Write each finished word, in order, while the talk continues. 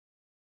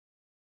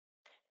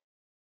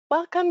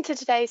Welcome to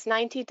today's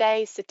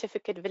 90-day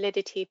certificate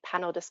validity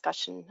panel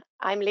discussion.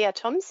 I'm Leah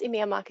Toms,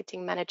 EMEA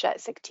Marketing Manager at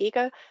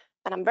Sectigo,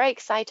 and I'm very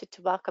excited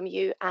to welcome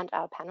you and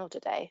our panel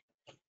today.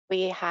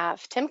 We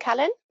have Tim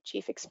Callan,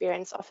 Chief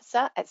Experience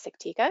Officer at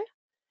Sectigo,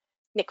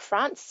 Nick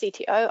France,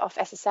 CTO of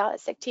SSL at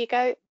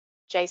Sectigo,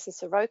 Jason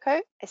Sirocco,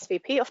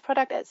 SVP of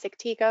Product at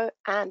Sectigo,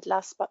 and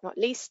last but not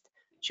least,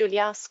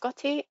 Julia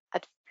Scotti,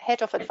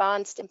 Head of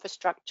Advanced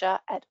Infrastructure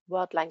at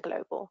Worldline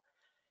Global.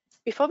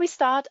 Before we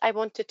start, I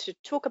wanted to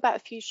talk about a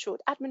few short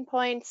admin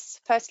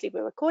points. Firstly,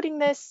 we're recording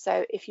this,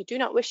 so if you do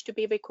not wish to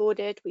be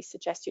recorded, we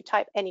suggest you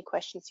type any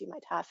questions you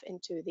might have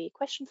into the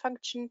question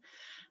function.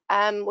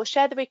 We'll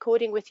share the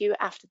recording with you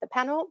after the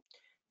panel.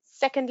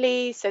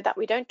 Secondly, so that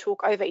we don't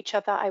talk over each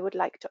other, I would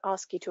like to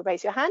ask you to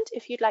raise your hand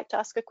if you'd like to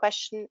ask a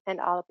question,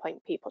 and I'll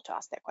appoint people to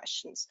ask their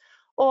questions.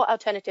 Or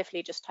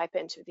alternatively, just type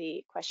into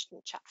the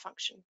question chat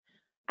function.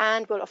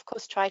 And we'll of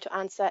course try to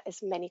answer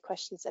as many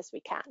questions as we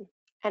can.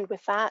 And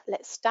with that,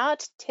 let's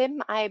start.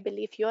 Tim, I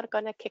believe you're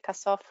going to kick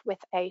us off with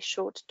a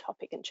short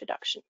topic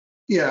introduction.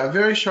 Yeah, a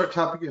very short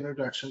topic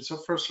introduction. So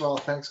first of all,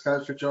 thanks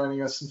guys for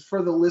joining us. And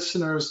for the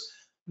listeners,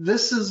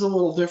 this is a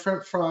little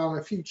different from,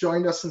 if you've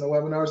joined us in the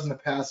webinars in the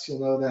past, you'll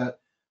know that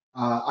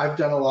I've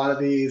done a lot of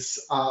these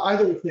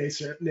either with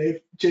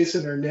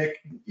Jason or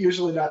Nick,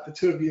 usually not the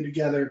two of you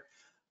together.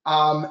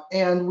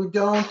 And we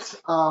don't,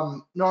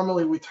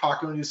 normally we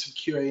talk and we do some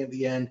QA at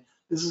the end.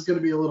 This is going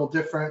to be a little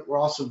different. We're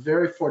also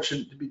very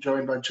fortunate to be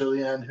joined by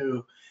Julianne,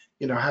 who,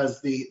 has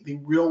the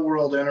real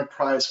world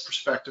enterprise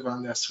perspective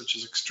on this, which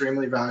is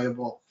extremely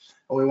valuable.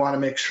 And we want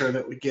to make sure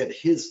that we get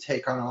his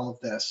take on all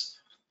of this.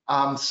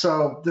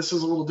 So this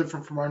is a little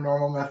different from our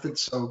normal method.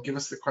 So give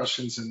us the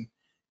questions and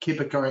keep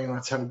it going, and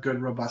let's have a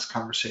good, robust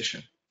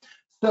conversation.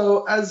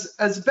 So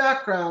as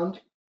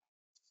background,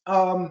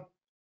 on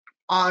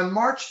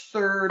March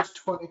 3rd,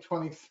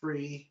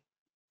 2023,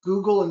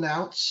 Google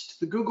announced,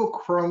 the Google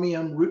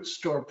Chromium Root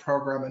Store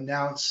program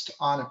announced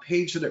on a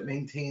page that it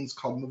maintains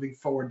called Moving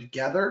Forward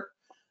Together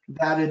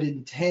that it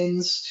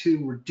intends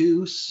to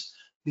reduce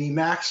the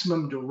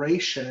maximum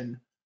duration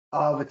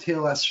of a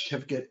TLS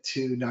certificate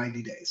to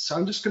 90 days. So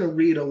I'm just going to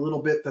read a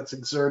little bit that's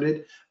exerted.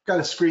 I've got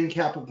a screen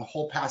cap of the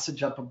whole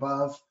passage up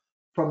above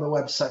from the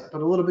website,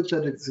 but a little bit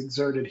that it's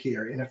exerted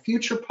here. In a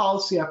future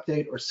policy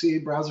update or CA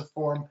browser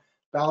form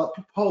ballot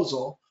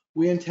proposal,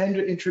 we intend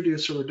to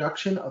introduce a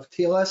reduction of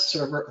TLS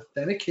server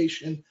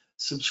authentication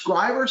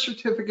subscriber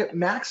certificate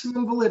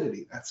maximum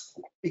validity, that's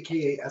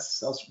AKA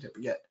SSL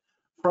certificate,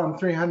 from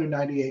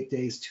 398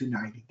 days to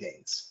 90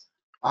 days.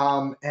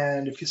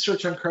 And if you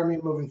search on Chromium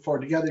Moving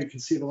Forward Together, you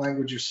can see the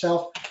language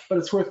yourself, but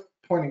it's worth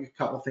pointing a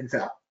couple things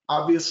out.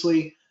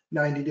 Obviously,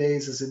 90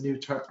 days is a new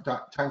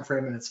time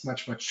frame and it's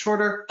much, much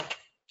shorter.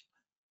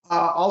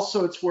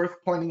 Also, it's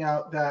worth pointing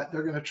out that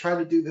they're going to try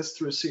to do this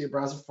through a CA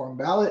browser form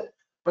ballot,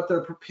 but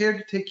they're prepared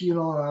to take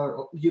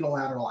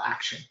unilateral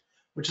action,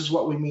 which is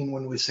what we mean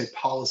when we say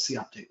policy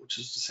update, which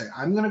is to say,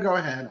 I'm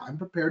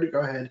prepared to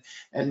go ahead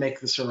and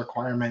make this a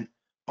requirement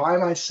by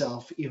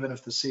myself, even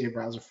if the CA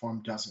browser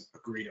form doesn't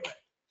agree to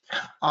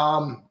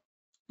it.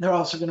 They're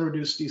also going to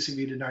reduce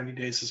DCV to 90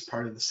 days as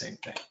part of the same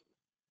thing.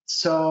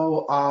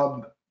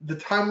 So the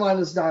timeline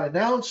is not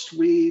announced.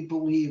 We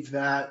believe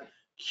that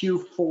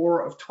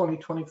Q4 of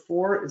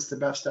 2024 is the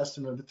best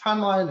estimate of the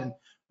timeline, and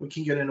we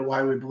can get into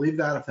why we believe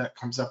that if that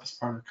comes up as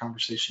part of the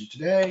conversation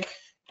today.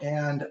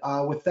 And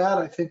with that,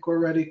 I think we're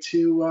ready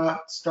to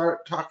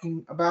start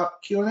talking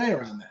about Q&A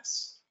around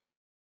this.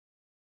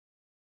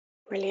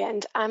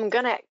 Brilliant. I'm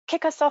going to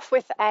kick us off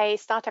with a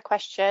starter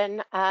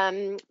question.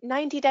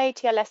 90-day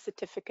TLS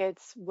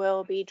certificates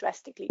will be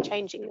drastically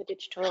changing the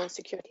digital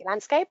security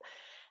landscape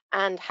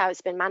and how it's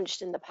been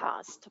managed in the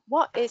past.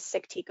 What is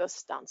Sectigo's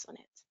stance on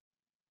it?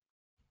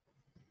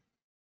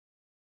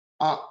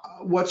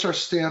 What's our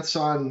stance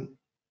on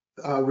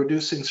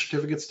reducing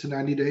certificates to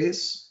 90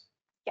 days?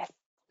 Yes.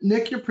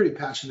 Nick, you're pretty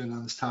passionate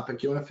on this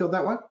topic. You want to field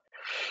that one?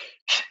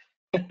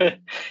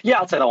 Yeah,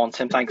 I'll take that one,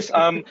 Tim. Thanks.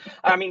 I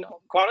mean,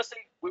 quite honestly,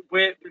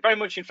 we're very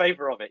much in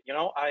favor of it.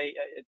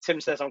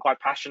 Tim says I'm quite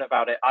passionate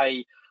about it.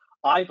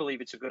 I believe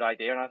it's a good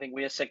idea, and I think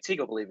we as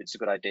Sectigo believe it's a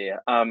good idea.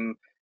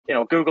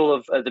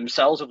 Google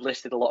themselves have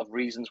listed a lot of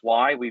reasons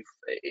why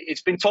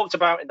it's been talked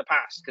about in the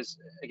past, because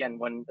again,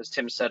 as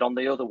Tim said, on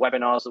the other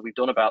webinars that we've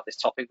done about this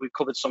topic, we've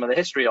covered some of the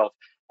history of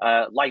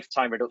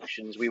lifetime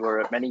reductions. We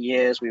were at many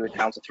years, we were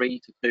down to 3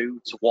 to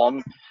 2 to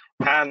 1.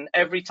 And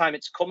every time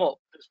it's come up,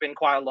 there's been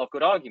quite a lot of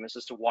good arguments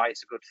as to why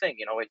it's a good thing.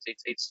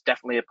 It's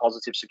definitely a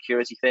positive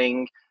security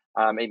thing.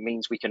 It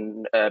means we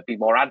can be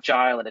more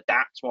agile and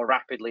adapt more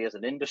rapidly as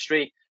an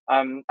industry.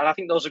 And I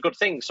think those are good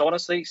things. So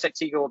honestly,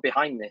 Sectigo are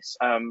behind this.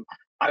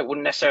 I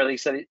wouldn't necessarily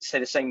say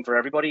the same for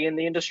everybody in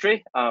the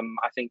industry. I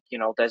think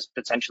there's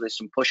potentially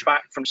some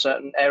pushback from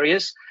certain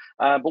areas,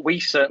 but we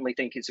certainly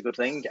think it's a good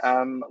thing.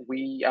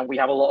 We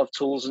have a lot of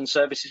tools and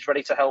services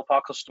ready to help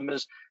our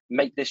customers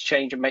make this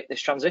change and make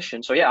this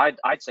transition. So yeah,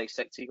 I'd say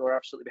Sectigo are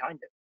absolutely behind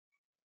it.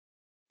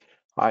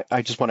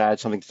 I just want to add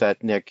something to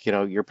that, Nick. You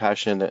know, you're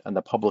passionate in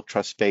the public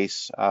trust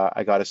space.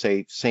 I got to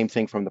say, same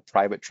thing from the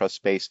private trust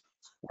space,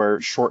 where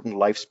shortened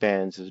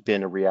lifespans has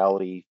been a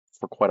reality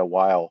for quite a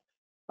while.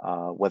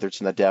 Whether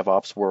it's in the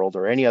DevOps world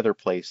or any other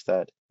place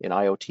that in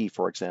IoT,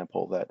 for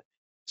example, that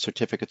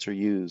certificates are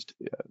used,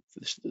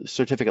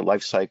 certificate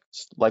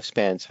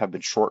lifespans have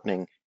been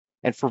shortening,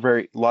 and for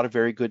a lot of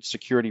very good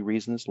security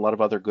reasons, a lot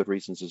of other good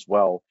reasons as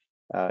well.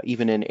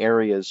 Even in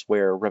areas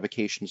where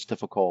revocation is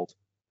difficult,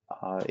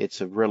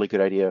 it's a really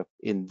good idea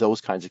in those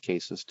kinds of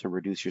cases to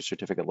reduce your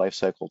certificate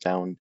lifecycle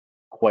down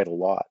quite a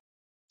lot.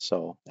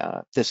 So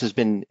this has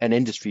been an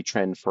industry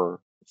trend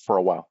for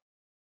a while.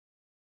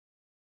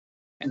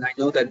 And I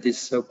know that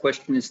this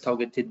question is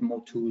targeted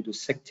more to the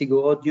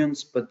Sectigo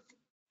audience, but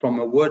from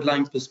a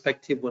Wordline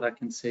perspective, what I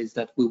can say is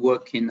that we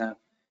work in a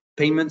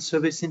payment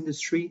service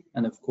industry,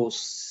 and of course,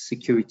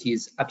 security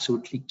is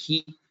absolutely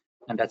key.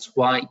 And that's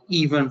why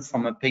even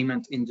from a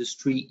payment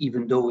industry,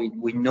 even though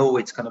we know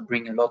it's going to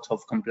bring a lot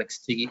of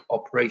complexity,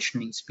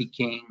 operationally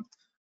speaking,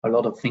 a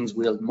lot of things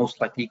we'll most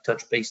likely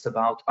touch base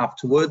about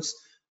afterwards.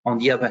 On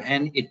the other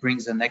hand, it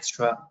brings an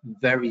extra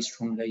very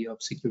strong layer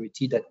of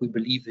security that we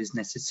believe is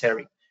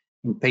necessary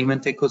in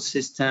payment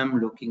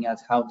ecosystem, looking at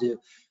how the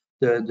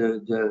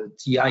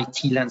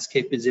IT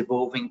landscape is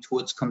evolving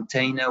towards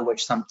container,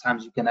 which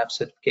sometimes you can have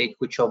certificate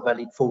which are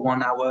valid for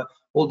 1 hour,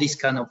 all these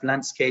kind of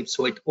landscapes.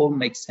 So it all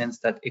makes sense,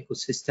 that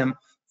ecosystem,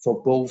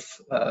 for both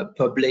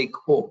public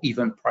or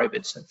even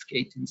private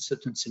certificate in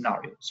certain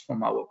scenarios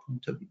from our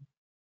point of view.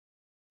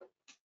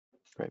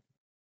 Great.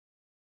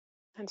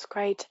 That's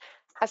great.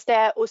 Has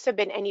there also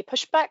been any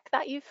pushback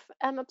that you've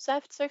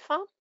observed so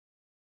far?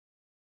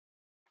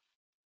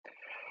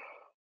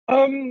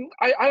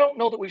 I don't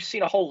know that we've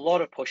seen a whole lot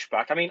of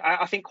pushback. I mean,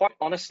 I think quite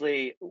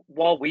honestly,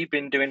 while we've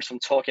been doing some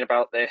talking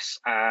about this,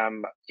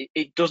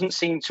 it doesn't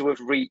seem to have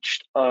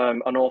reached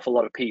an awful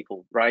lot of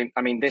people, right?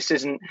 I mean, this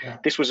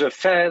was a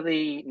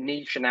fairly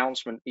niche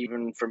announcement,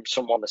 even from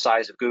someone the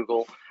size of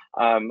Google.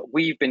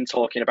 We've been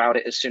talking about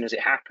it as soon as it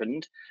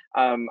happened.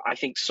 I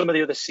think some of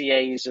the other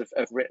CAs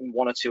have written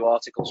 1 or 2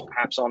 articles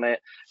perhaps on it.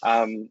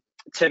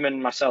 Tim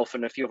and myself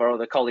and a few of our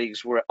other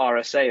colleagues were at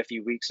RSA a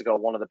few weeks ago,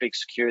 one of the big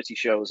security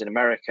shows in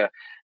America,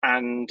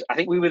 and I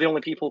think we were the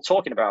only people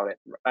talking about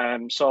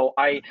it. So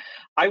I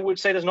would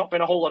say there's not been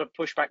a whole lot of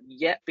pushback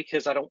yet,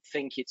 because I don't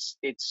think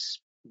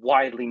it's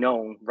widely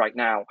known right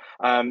now.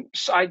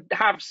 So I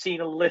have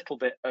seen a little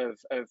bit of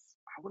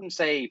I wouldn't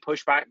say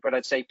pushback, but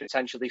I'd say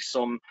potentially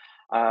some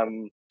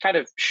kind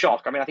of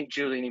shock. I mean, I think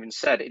Julian even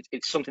said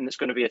it's something that's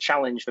going to be a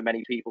challenge for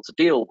many people to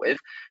deal with.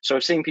 So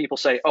I've seen people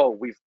say, oh,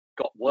 we've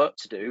got work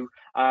to do,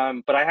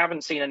 but I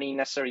haven't seen any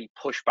necessary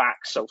pushback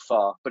so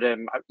far. But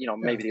you know,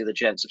 maybe the other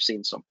gents have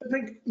seen some. I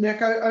think,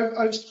 Nick,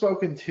 I've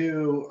spoken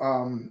to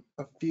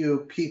a few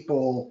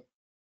people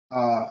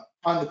on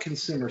the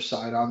consumer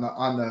side,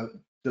 on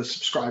the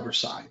subscriber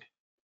side,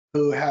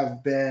 who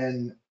have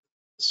been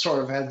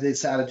sort of had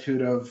this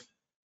attitude of,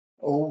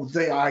 oh,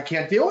 I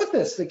can't deal with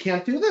this. They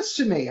can't do this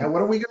to me.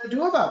 What are we going to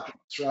do about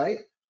this, right?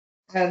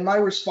 And my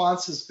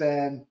response has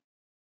been,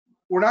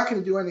 we're not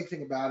going to do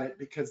anything about it,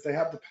 because they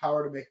have the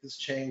power to make this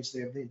change.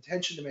 They have the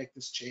intention to make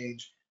this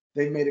change.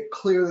 They've made it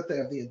clear that they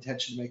have the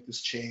intention to make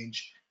this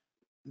change.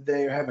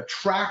 They have a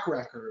track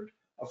record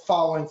of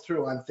following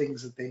through on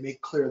things that they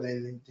make clear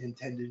they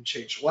intend to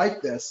change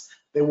like this.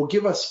 They will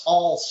give us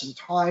all some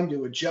time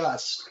to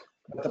adjust.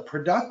 But the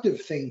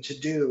productive thing to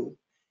do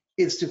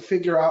is to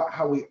figure out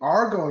how we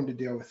are going to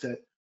deal with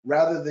it,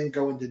 rather than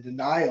go into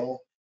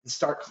denial and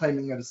start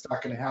claiming that it's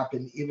not going to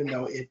happen, even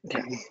though it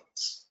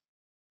is.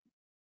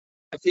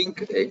 I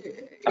think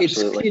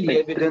it's clearly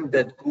evident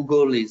that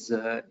Google is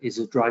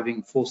a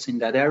driving force in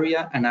that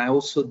area, and I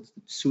also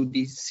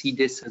see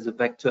this as a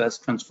vector as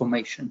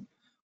transformation.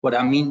 What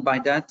I mean by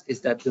that is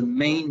that the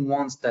main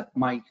ones that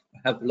might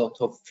have a lot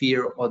of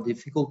fear or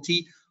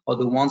difficulty are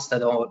the ones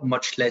that are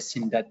much less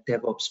in that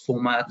DevOps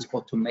format,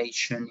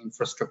 automation,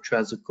 infrastructure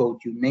as a code,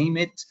 you name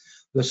it,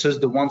 versus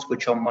the ones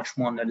which are much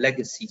more in a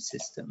legacy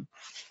system.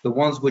 The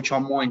ones which are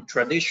more in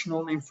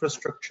traditional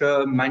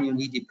infrastructure,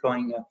 manually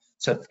deploying a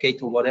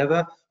certificate or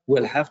whatever,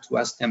 will have to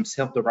ask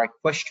themselves the right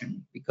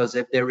question, because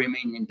if they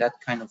remain in that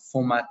kind of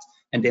format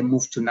and they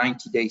move to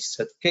 90-day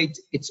certificate,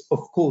 it's of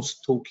course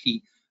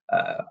totally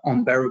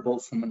unbearable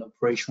from an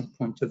operational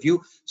point of view.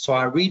 So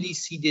I really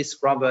see this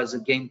rather as a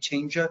game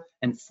changer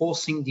and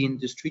forcing the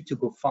industry to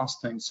go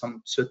faster in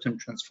some certain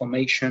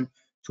transformation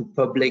to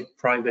public,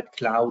 private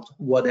cloud,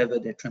 whatever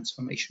their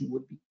transformation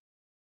would be.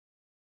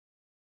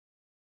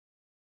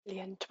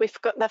 Brilliant.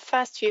 We've got the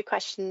first few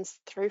questions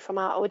through from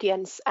our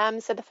audience.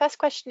 So the first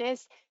question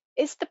is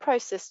the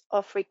process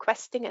of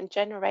requesting and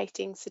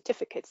generating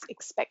certificates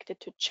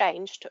expected to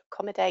change to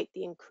accommodate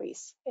the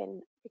increase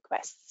in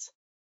requests?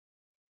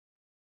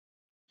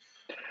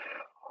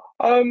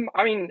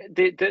 I mean,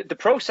 the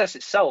process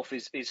itself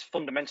is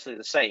fundamentally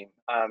the same.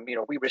 You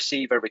know, we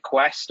receive a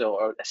request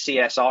or a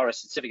CSR, a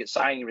certificate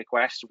signing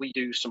request. We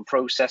do some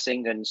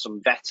processing and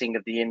some vetting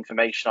of the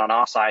information on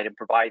our side and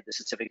provide the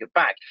certificate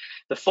back.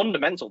 The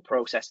fundamental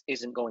process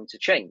isn't going to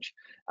change.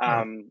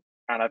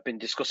 and I've been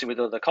discussing with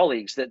other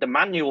colleagues, that the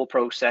manual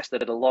process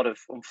that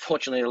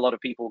unfortunately a lot of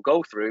people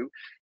go through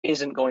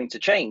isn't going to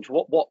change.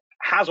 What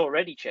has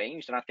already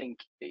changed, and I think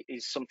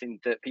is something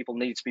that people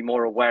need to be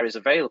more aware is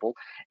available,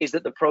 is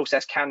that the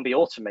process can be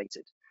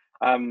automated.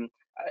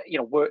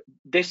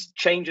 This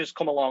change has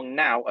come along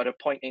now at a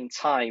point in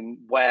time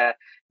where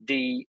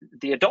the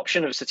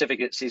adoption of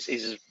certificates is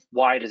as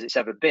wide as it's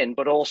ever been,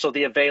 but also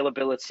the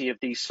availability of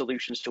these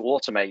solutions to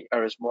automate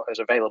are as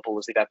available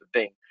as they've ever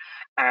been.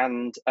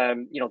 And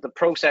the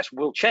process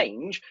will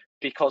change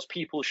because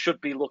people should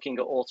be looking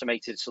at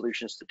automated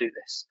solutions to do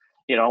this.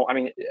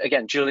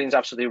 Again, Julian's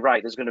absolutely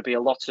right. There's going to be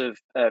a lot of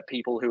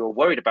people who are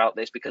worried about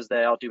this because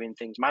they are doing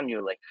things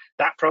manually.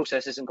 That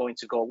process isn't going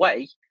to go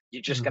away.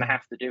 You're just going to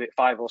have to do it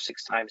 5 or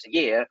 6 times a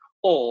year,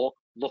 or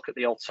look at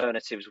the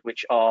alternatives,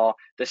 which are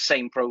the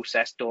same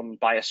process done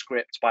by a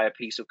script, by a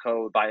piece of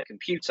code, by a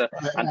computer,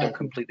 and done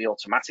completely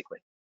automatically.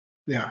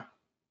 Yeah.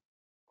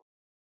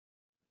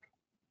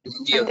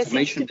 The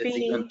automation, there's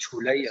even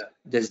 2 layers.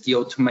 There's the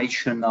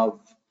automation of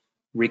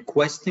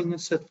requesting a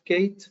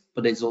certificate,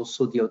 but there's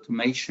also the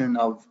automation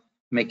of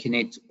making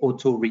it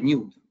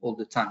auto-renewed all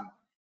the time.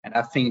 And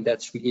I think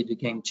that's really the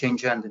game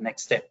changer and the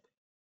next step.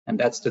 And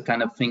that's the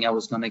kind of thing I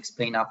was going to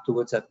explain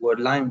afterwards at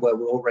Worldline, where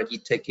we're already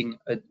taking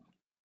a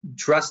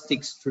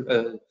drastic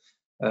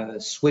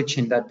switch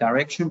in that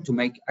direction to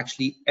make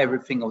actually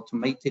everything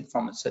automated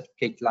from a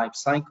certificate life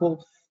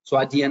cycle. So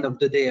at the end of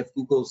the day, if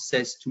Google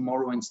says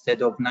tomorrow,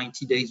 instead of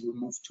 90 days, we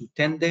move to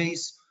 10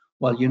 days,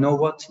 well, you know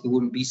what? It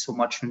wouldn't be so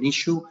much an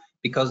issue,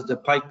 because the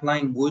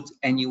pipeline would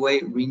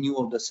anyway renew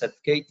all the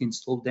certificate,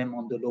 install them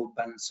on the load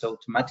balancer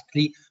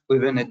automatically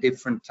within a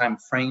different time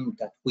frame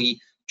that we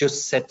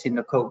just set in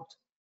the code.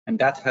 And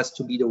that has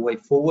to be the way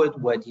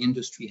forward, where the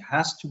industry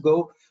has to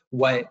go,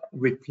 where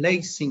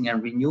replacing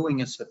and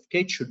renewing a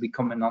certificate should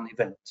become a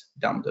non-event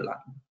down the line.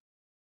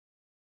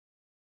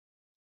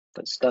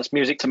 That's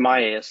music to my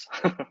ears.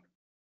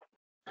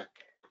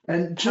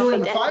 And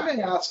Julian, if I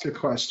may ask a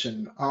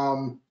question,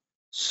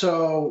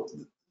 so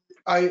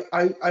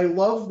I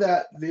love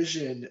that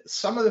vision.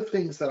 Some of the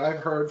things that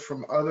I've heard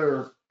from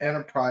other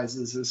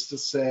enterprises is to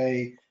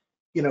say,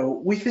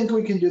 we think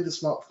we can do this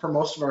for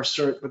most of our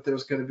cert, but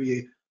there's going to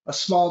be a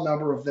small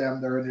number of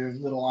them that are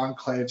in little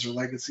enclaves or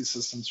legacy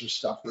systems or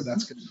stuff where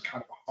that's going to be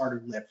kind of a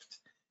harder lift.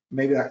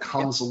 Maybe that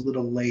comes a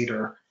little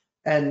later.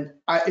 And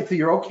if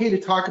you're okay to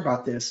talk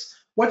about this,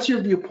 what's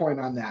your viewpoint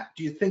on that?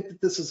 Do you think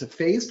that this is a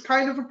phased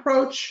kind of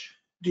approach?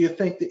 Do you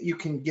think that you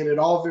can get it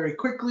all very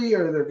quickly,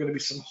 or are there going to be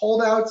some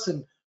holdouts?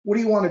 And what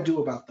do you want to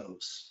do about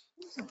those?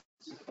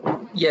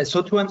 Yeah,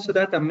 so to answer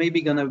that, I'm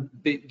maybe going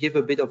to give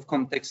a bit of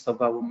context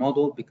of our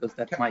model, because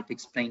that might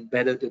explain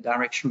better the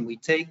direction we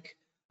take.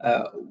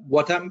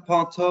 What I'm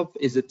part of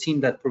is a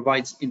team that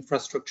provides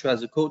infrastructure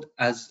as a code,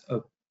 as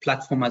a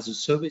platform as a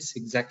service,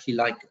 exactly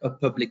like a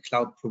public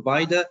cloud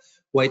provider,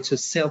 where it's a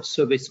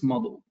self-service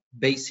model.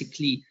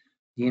 Basically,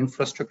 the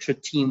infrastructure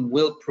team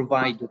will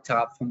provide the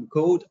Terraform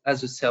code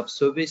as a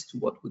self-service to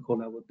what we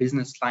call our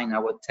business line,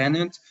 our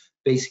tenant,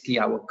 basically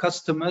our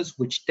customers,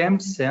 which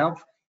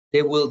themselves,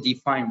 they will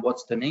define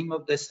what's the name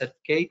of the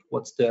certificate,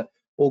 what's the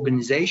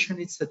organization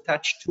it's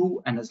attached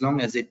to, and as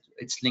long as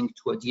it's linked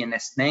to a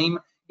DNS name,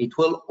 it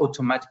will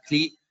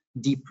automatically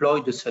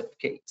deploy the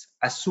certificate.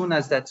 As soon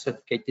as that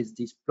certificate is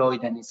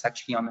deployed and it's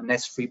actually on an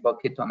S3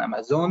 bucket on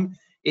Amazon,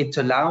 it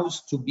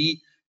allows to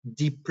be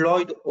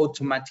deployed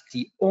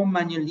automatically or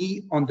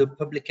manually on the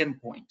public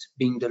endpoint,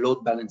 being the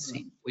load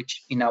balancing,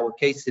 which in our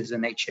case is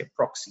an HA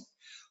proxy.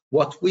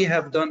 What we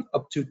have done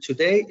up to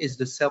today is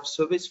the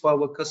self-service for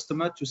our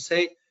customer to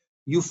say,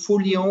 you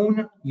fully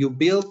own, you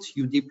build,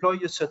 you deploy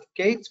your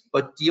certificate,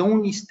 but the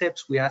only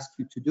steps we ask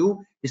you to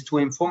do is to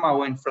inform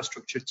our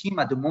infrastructure team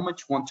at the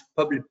moment you want to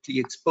publicly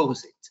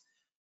expose it.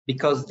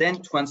 Because then,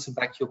 to answer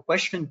back your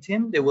question,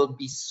 Tim, there will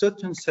be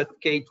certain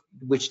certificate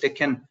which they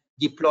can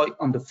deploy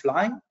on the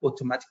fly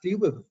automatically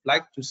with a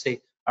flag to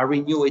say, I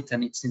renew it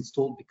and it's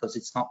installed because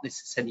it's not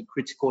necessarily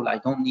critical, I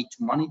don't need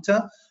to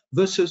monitor,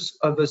 versus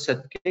other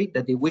certificate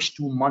that they wish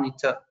to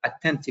monitor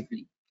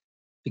attentively.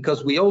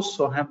 Because we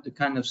also have the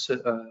kind of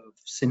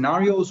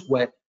scenarios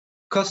where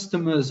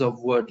customers of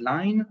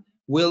Worldline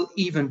will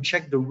even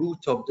check the root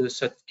of the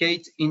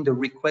certificate in the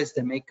request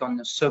they make on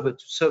a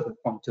server-to-server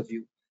point of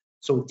view.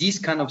 So this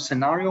kind of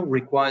scenario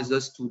requires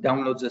us to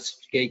download the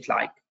certificate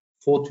like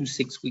 4 to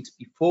 6 weeks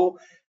before,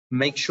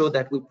 make sure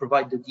that we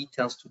provide the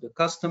details to the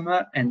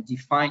customer and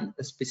define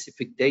a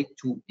specific date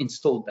to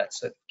install that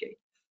certificate.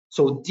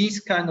 So these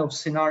kind of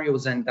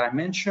scenarios and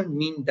dimension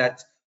mean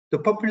that the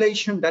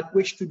population that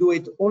wish to do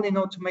it all in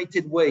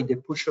automated way, they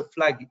push a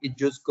flag, it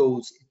just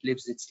goes, it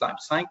lives its life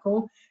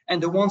cycle. And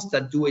the ones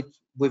that do it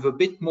with a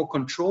bit more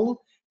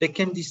control, they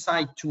can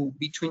decide to,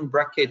 between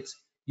brackets,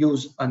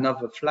 use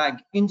another flag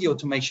in the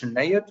automation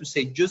layer to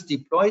say, just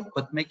deploy it,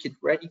 but make it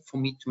ready for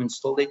me to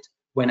install it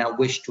when I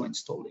wish to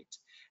install it.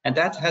 And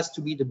that has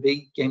to be the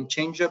big game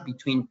changer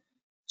between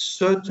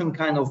certain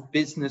kind of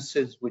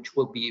businesses, which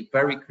will be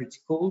very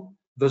critical,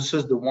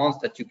 versus the ones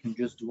that you can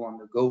just do on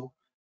the go,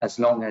 as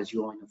long as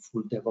you're in a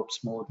full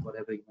DevOps mode,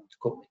 whatever you want to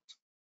call it.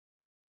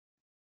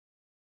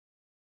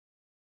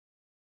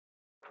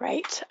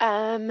 Great.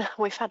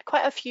 We've had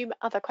quite a few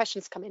other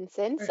questions come in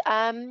since.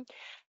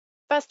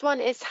 First one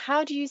is,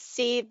 how do you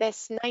see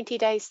this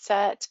 90-day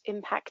cert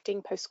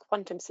impacting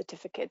post-quantum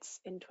certificates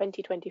in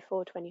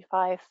 2024,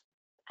 25,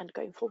 and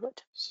going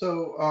forward?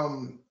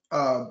 So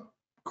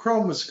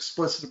Chrome was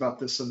explicit about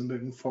this on the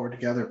Moving Forward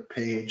Together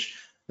page,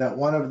 that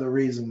one of the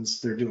reasons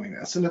they're doing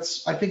this, and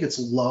I think it's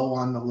low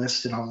on the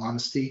list in all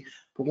honesty,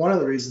 but one of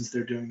the reasons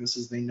they're doing this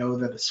is they know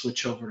that a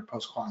switch over to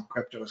post-quantum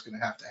crypto is going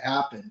to have to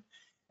happen.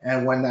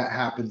 And when that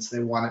happens, they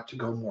want it to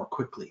go more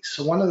quickly.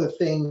 So one of the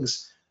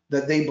things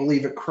that they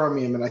believe at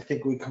Chromium, and I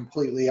think I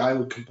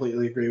would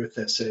completely agree with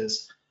this,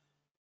 is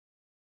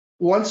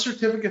once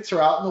certificates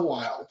are out in the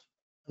wild,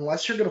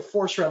 unless you're going to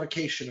force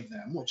revocation of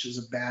them, which is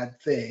a bad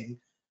thing,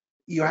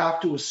 you have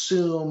to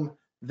assume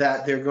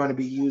that they're going to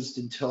be used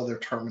until their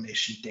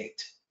termination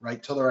date,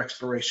 right? Till their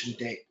expiration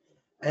date.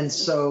 And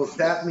so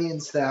that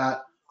means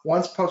that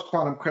once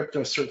post-quantum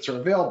crypto certs are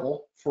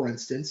available, for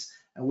instance,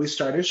 and we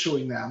start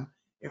issuing them,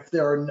 if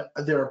there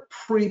are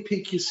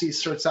pre-PQC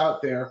certs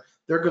out there,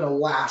 they're going to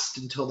last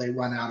until they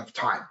run out of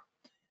time.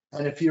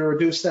 And if you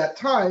reduce that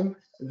time,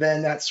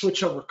 then that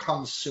switchover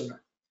comes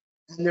sooner.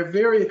 And they're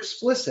very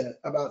explicit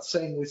about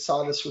saying, we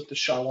saw this with the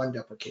SHA-1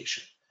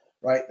 deprecation,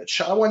 right? The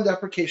SHA-1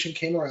 deprecation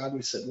came around.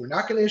 We said, we're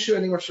not going to issue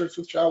any more certs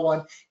with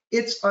SHA-1.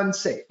 It's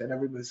unsafe. And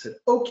everybody said,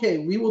 okay,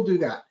 we will do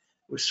that.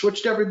 We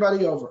switched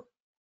everybody over.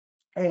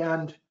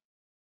 And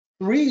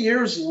 3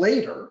 years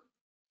later,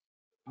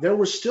 there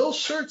were still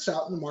certs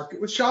out in the market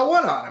with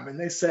SHA-1 on them. And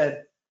they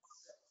said,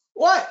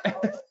 what?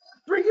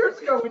 3 years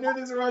ago, we knew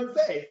these were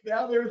unsafe.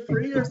 Now they're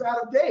 3 years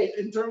out of date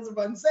in terms of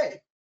unsafe.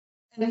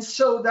 And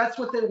so that's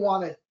what they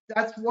wanted.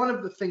 That's one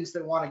of the things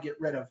they want to get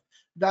rid of.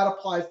 That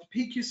applies to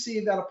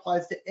PQC, that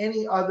applies to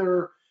any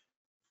other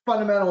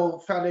fundamental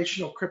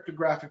foundational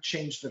cryptographic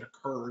change that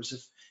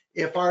occurs.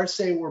 If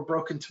RSA were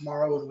broken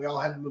tomorrow and we all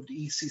had to move to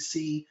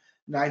ECC,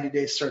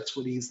 90-day certs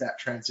would ease that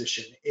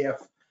transition. If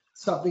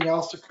something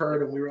else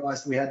occurred and we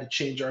realized we had to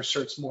change our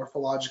certs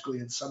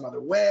morphologically in some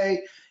other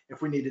way,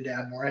 if we needed to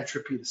add more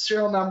entropy to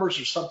serial numbers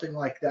or something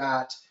like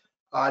that,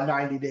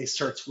 90-day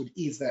certs would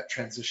ease that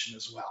transition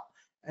as well.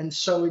 And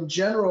so in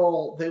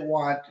general, they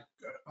want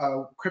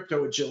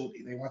crypto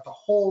agility. They want the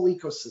whole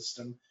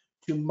ecosystem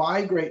to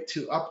migrate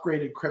to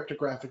upgraded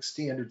cryptographic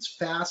standards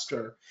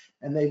faster,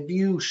 and they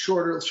view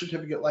shorter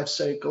certificate life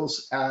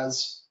cycles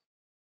as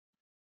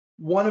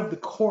one of the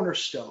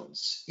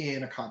cornerstones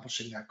in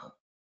accomplishing that goal,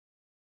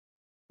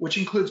 which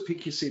includes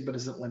PQC but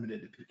isn't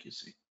limited to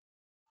PQC.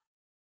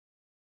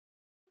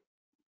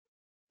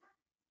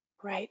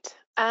 Right.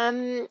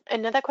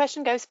 Another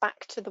question goes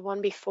back to the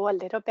one before a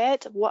little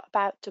bit. What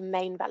about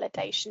domain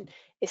validation?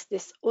 Is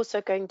this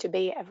also going to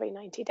be every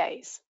 90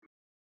 days?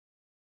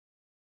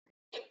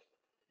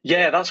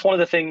 Yeah, that's one of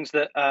the things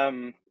that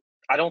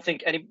I don't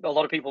think a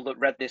lot of people that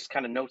read this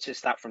kind of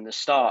noticed that from the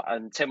start.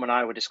 And Tim and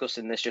I were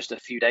discussing this just a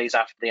few days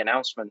after the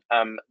announcement.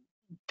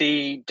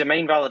 The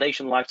domain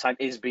validation lifetime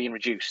is being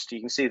reduced. You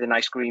can see the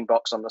nice green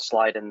box on the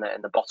slide in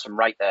the bottom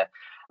right there.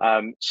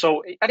 And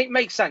it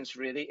makes sense,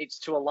 really. It's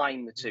to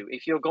align the two.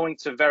 If you're going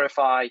to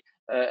verify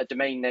a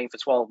domain name for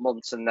 12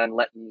 months and then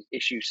let you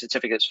issue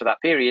certificates for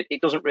that period,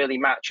 it doesn't really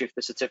match if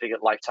the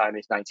certificate lifetime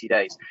is 90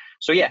 days.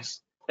 So yes,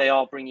 they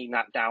are bringing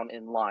that down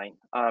in line.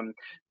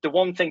 The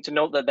one thing to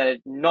note that they're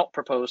not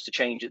proposed to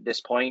change at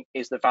this point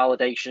is the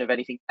validation of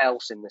anything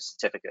else in the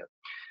certificate.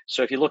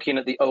 So if you're looking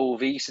at the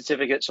OV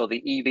certificates or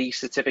the EV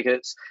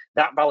certificates,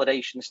 that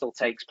validation still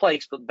takes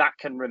place, but that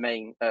can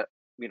remain at,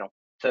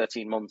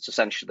 13 months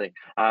essentially.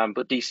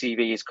 But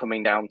DCV is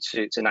coming down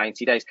to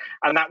 90 days.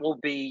 And that will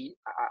be,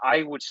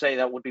 I would say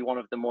that would be one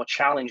of the more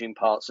challenging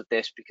parts of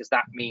this, because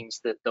that means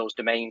that those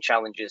domain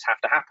challenges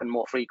have to happen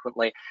more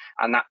frequently.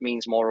 And that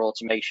means more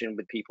automation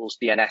with people's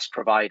DNS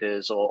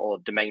providers or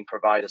domain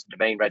providers,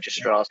 domain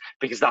registrars,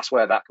 because that's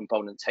where that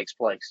component takes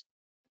place.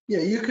 Yeah,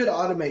 you could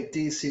automate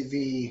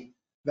DCV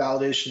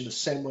validation the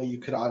same way you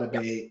could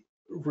automate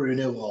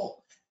renewal.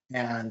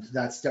 And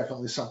that's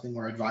definitely something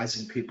we're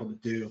advising people to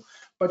do.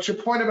 But your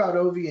point about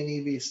OV and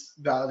EV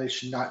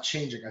validation not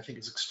changing, I think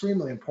is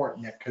extremely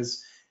important, Nick,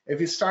 because if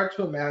you start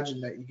to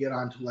imagine that you get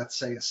onto, let's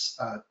say,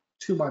 a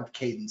 2-month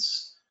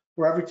cadence,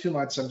 where every 2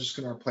 months I'm just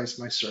going to replace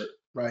my cert,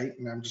 right?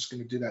 And I'm just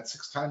going to do that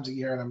 6 times a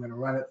year and I'm going to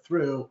run it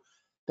through.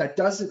 That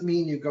doesn't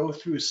mean you go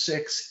through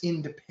 6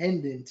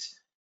 independent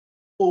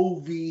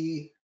OV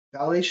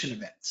validation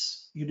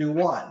events. You do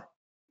 1,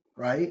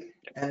 right?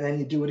 And then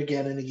you do it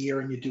again in a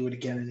year and you do it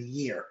again in a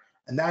year.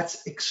 And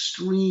that's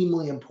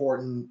extremely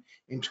important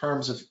in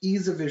terms of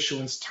ease of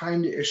issuance,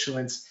 time to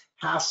issuance,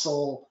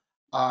 hassle,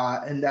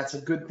 and that's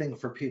a good thing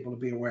for people to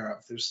be aware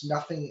of. There's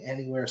nothing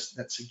anywhere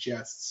that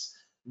suggests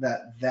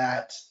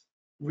that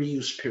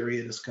reuse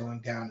period is going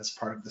down as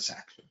part of this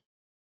action.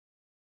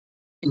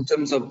 In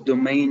terms of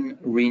domain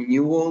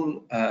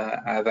renewal,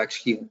 I have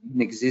actually an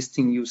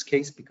existing use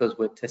case because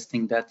we're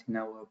testing that in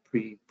our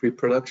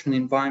pre-production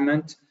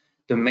environment.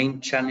 The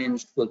main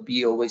challenge will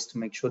be always to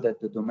make sure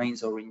that the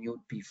domains are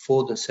renewed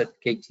before the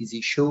certificate is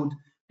issued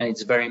And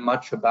it's very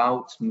much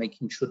about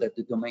making sure that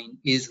the domain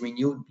is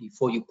renewed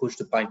before you push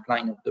the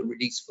pipeline of the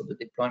release for the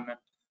deployment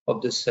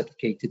of the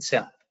certificate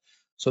itself.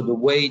 So the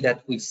way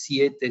that we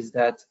see it is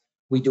that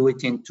we do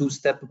it in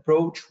two-step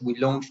approach. We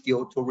launch the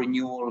auto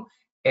renewal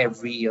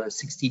every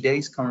 60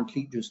 days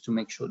currently, just to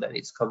make sure that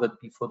it's covered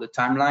before the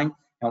timeline.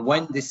 And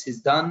when this is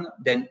done,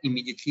 then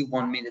immediately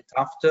 1 minute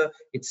after,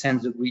 it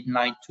sends a green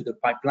light to the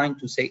pipeline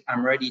to say,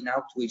 I'm ready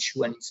now to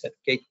issue any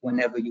certificate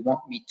whenever you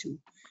want me to.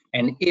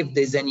 And if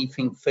there's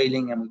anything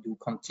failing and we do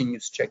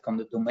continuous check on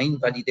the domain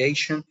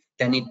validation,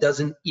 then it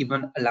doesn't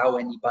even allow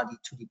anybody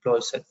to deploy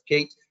a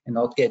certificate and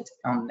not get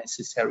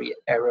unnecessary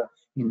error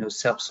in a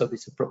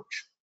self-service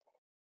approach.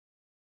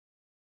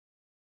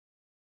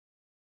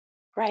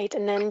 Great.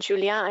 And then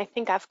Julia, I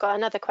think I've got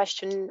another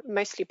question,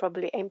 mostly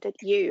probably aimed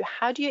at you.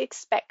 How do you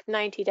expect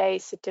 90-day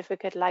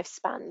certificate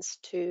lifespans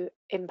to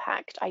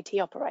impact IT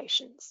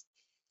operations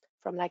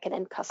from like an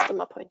end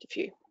customer point of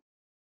view?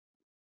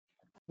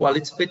 Well,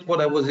 it's a bit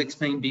what I was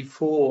explaining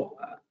before.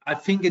 I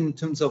think in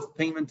terms of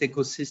payment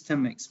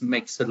ecosystem, it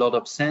makes a lot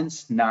of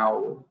sense.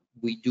 Now,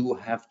 we do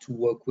have to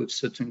work with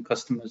certain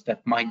customers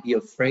that might be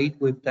afraid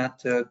with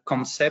that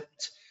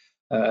concept.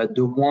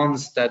 The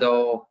ones that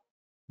are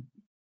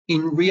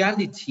in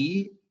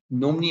reality,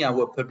 normally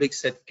our public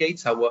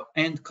certificates, our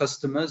end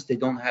customers, they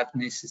don't have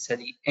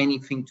necessarily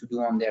anything to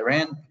do on their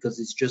end because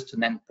it's just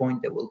an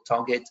endpoint that will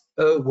target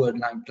a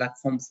wordline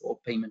platform for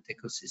a payment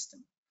ecosystem.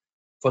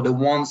 For the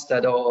ones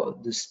that are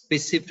the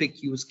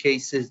specific use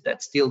cases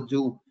that still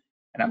do,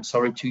 and I'm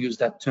sorry to use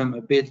that term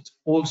a bit,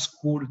 old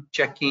school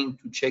checking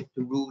to check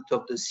the root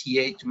of the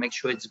CA to make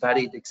sure it's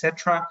valid,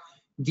 etc.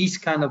 These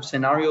kind of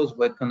scenarios,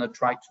 we're going to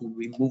try to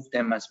remove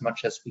them as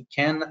much as we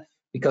can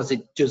because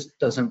it just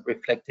doesn't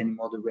reflect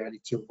anymore the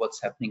reality of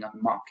what's happening on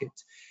the market.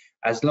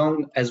 As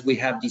long as we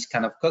have these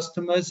kind of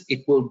customers,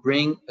 it will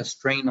bring a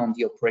strain on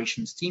the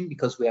operations team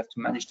because we have to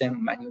manage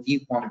them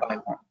manually one by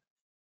one.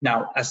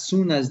 Now, as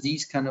soon as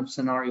these kind of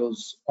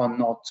scenarios are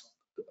not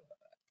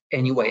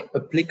anyway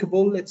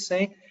applicable, let's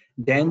say,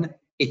 then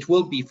it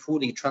will be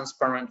fully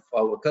transparent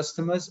for our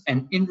customers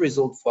and in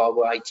result for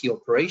our IT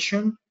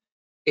operation.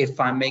 If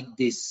I make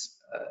this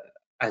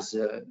as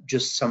a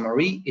just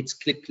summary, it's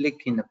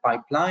click in the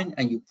pipeline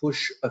and you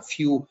push a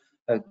few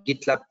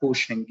GitLab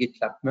push and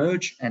GitLab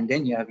merge, and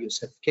then you have your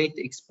certificate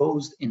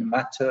exposed in a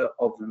matter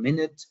of a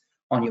minute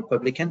on your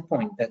public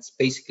endpoint. That's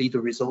basically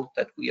the result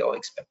that we are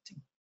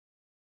expecting.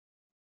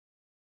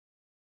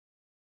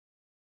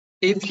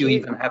 If you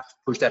even have to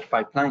push that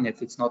pipeline,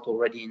 if it's not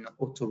already in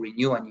auto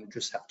renew and you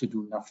just have to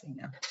do nothing,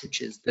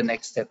 which is the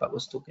next step I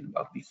was talking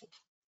about before.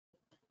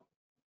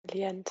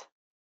 Brilliant.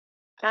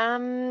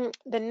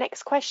 The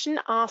next question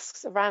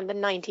asks around the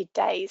 90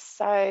 days.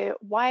 So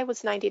why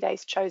was 90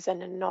 days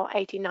chosen and not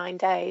 89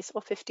 days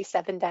or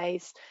 57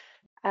 days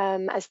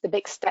as the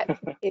big step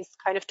is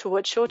kind of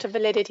towards shorter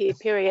validity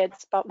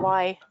periods, but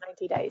why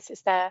 90 days?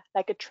 Is there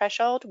like a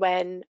threshold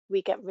when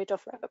we get rid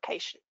of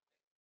revocation?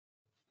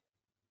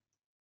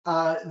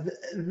 Sorry,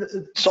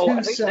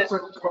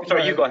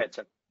 you go ahead,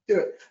 Tim.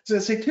 So I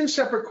say two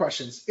separate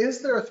questions.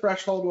 Is there a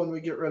threshold when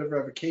we get rid of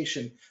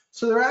revocation?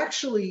 So there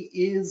actually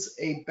is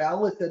a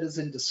ballot that is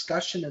in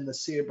discussion in the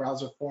CA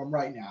browser forum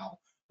right now,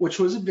 which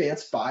was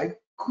advanced by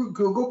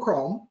Google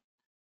Chrome,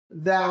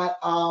 that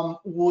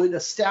would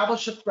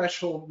establish a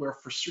threshold where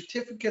for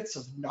certificates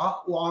of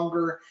not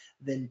longer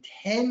than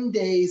 10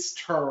 days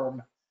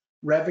term,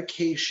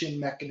 revocation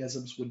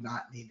mechanisms would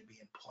not need to be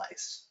in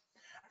place.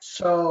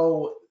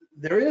 So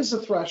there is a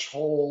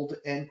threshold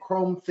and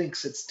Chrome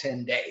thinks it's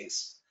 10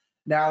 days.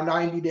 Now,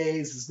 90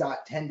 days is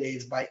not 10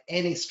 days by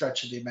any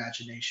stretch of the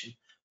imagination.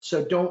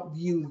 So don't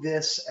view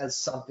this as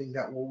something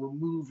that will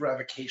remove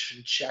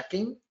revocation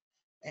checking.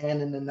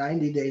 And in the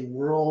 90-day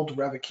world,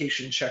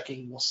 revocation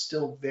checking will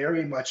still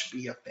very much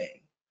be a thing.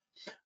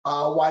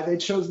 Why they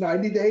chose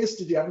 90 days?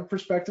 Did you have a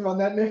perspective on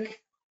that,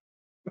 Nick?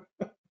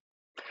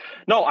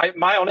 No,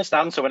 my honest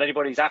answer when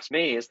anybody's asked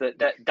me is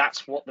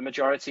that's what the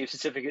majority of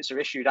certificates are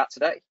issued at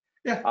today.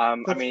 Yeah,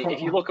 I mean, if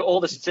you look at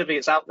all the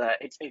certificates out there,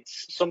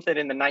 it's something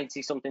in the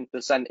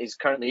 90-something% is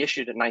currently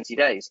issued at 90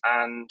 days.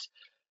 And,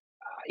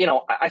 you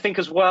know, I think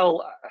as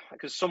well,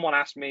 because someone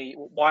asked me,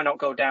 why not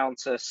go down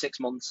to 6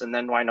 months and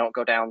then why not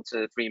go down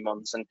to 3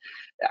 months? And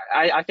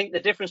I think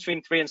the difference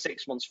between 3 and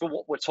 6 months for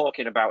what we're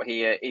talking about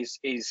here is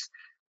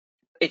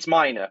it's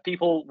minor.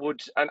 People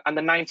would, and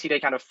the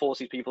 90-day kind of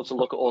forces people to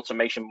look at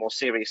automation more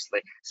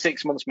seriously.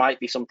 6 months might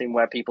be something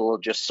where people will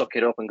just suck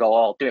it up and go,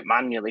 oh, I'll do it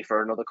manually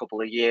for another couple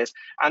of years.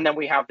 And then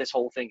we have this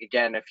whole thing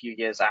again a few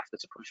years after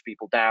to push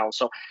people down.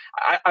 So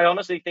I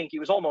honestly think it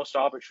was almost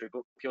arbitrary,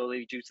 but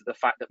purely due to the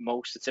fact that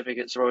most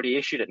certificates are already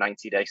issued at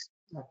 90 days.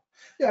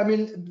 Yeah, I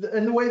mean,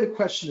 and the way the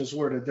question is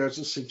worded, there's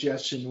a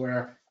suggestion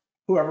where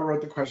whoever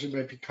wrote the question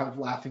might be kind of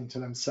laughing to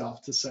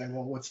themselves to say,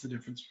 well, what's the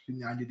difference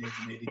between 90 days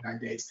and 89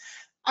 days?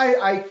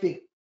 I think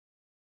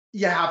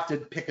you have to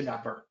pick a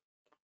number.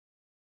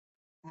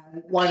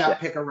 Why not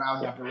pick a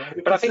round number, right?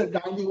 If but I think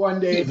 91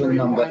 days or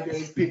 89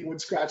 days, people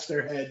would scratch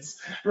their heads,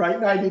 right?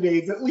 90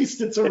 days, at least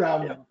it's a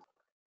round number,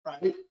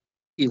 right?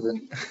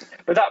 even.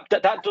 But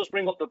that does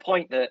bring up the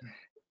point that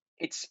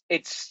it's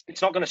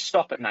not going to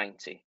stop at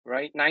 90,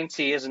 right?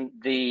 90 isn't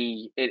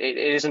it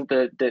isn't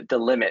the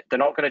limit. They're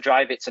not going to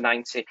drive it to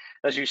 90.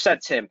 As you said,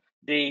 Tim,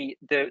 the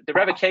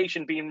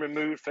revocation being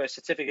removed for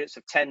certificates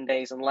of 10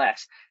 days and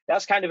less,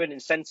 that's kind of an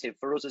incentive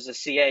for us as a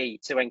CA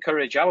to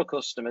encourage our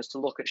customers to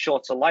look at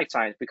shorter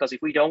lifetimes, because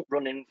if we don't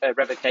run in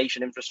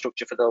revocation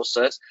infrastructure for those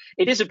certs,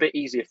 it is a bit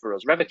easier for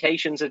us.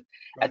 Revocations are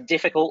a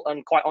difficult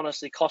and quite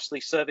honestly costly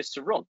service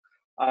to run.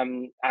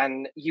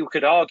 And you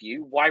could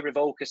argue, why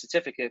revoke a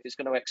certificate if it's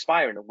going to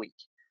expire in a week?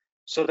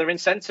 So they're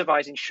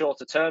incentivizing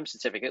shorter term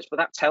certificates, but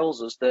that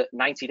tells us that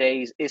 90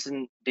 days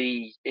isn't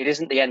the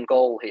end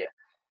goal here.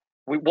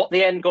 What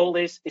the end goal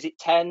is it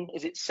 10?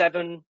 Is it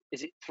 7?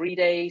 Is it 3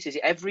 days? Is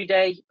it every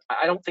day?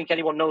 I don't think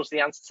anyone knows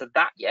the answer to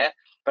that yet,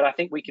 but I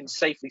think we can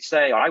safely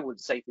say, or I would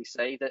safely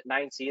say, that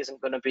 90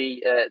 isn't going to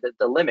be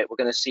the limit. We're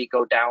going to see it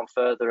go down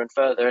further and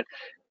further. And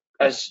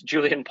as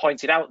Julian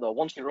pointed out, though,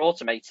 once you're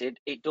automated,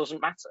 it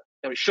doesn't matter.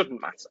 No, it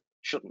shouldn't matter.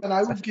 And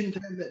I would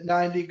contend that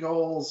 90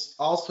 goals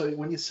also,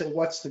 when you say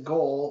what's the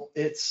goal,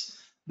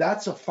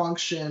 that's a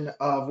function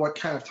of what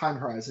kind of time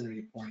horizon are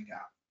you pointing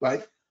out,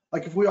 right?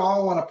 Like if we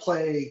all want to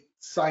play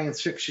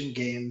science fiction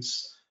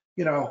games,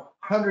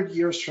 100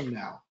 years from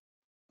now,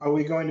 are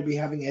we going to be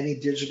having any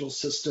digital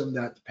system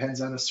that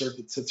depends on a cert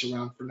that sits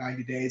around for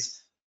 90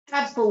 days?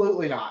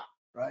 Absolutely not,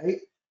 right?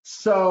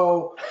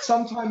 So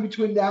sometime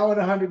between now and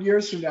 100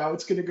 years from now,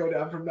 it's going to go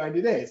down from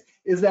 90 days.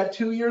 Is that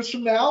 2 years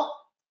from now?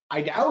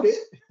 I doubt it,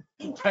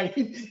 right?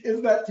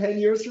 Is that 10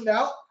 years from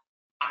now?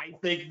 I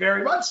think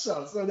very much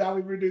so. So now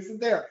we've reduced it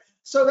there.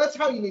 So that's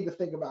how you need to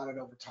think about it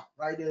over time,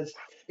 right?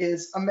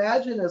 Is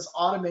imagine as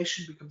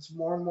automation becomes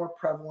more and more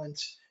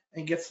prevalent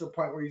and gets to the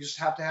point where you just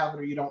have to have it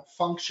or you don't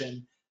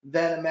function,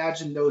 then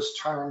imagine those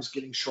terms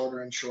getting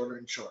shorter and shorter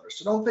and shorter.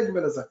 So don't think of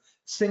it as a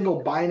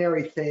single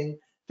binary thing.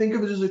 Think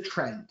of it as a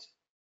trend.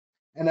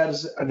 And that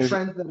is a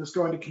trend that is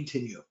going to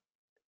continue.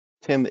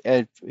 Tim,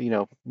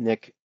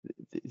 Nick,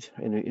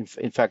 and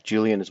in fact,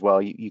 Julian as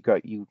well,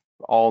 you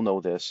all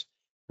know this.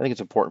 I think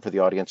it's important for the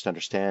audience to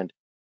understand.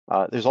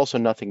 There's also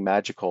nothing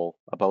magical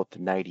about the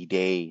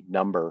 90-day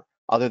number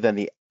other than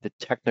the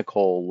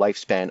technical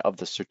lifespan of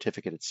the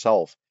certificate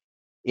itself.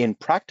 In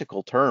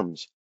practical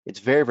terms, it's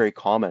very, very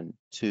common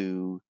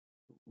to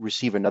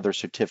receive another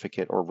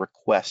certificate or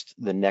request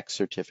the next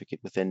certificate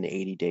within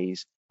 80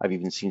 days. I've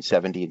even seen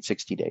 70 and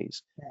 60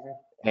 days.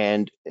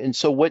 And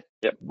so what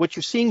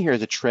you're seeing here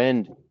is a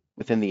trend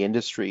within the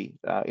industry.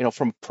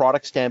 From a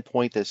product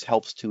standpoint, this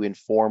helps to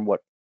inform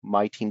what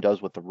my team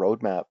does with the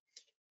roadmap.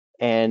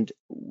 And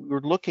we're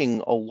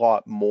looking a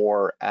lot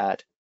more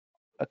at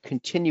a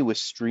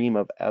continuous stream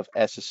of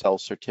SSL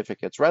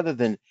certificates rather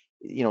than,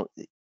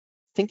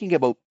 thinking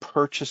about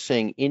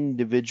purchasing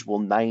individual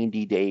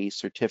 90-day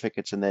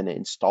certificates and then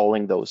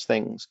installing those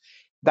things.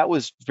 That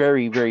was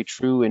very, very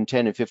true in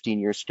 10 and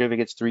 15-year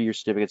certificates, 3-year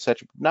certificates,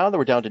 etc. Now that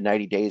we're down to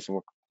 90 days, and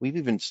we've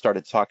even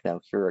started to talk now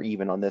here,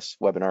 even on this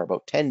webinar,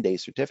 about 10-day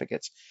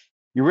certificates,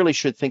 you really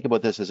should think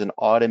about this as an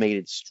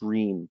automated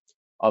stream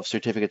of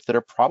certificates that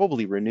are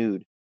probably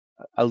renewed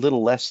a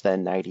little less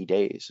than 90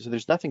 days. So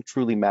there's nothing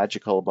truly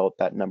magical about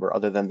that number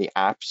other than the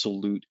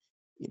absolute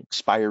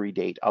expiry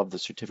date of the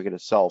certificate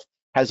itself.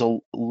 Has a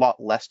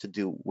lot less to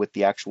do with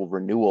the actual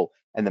renewal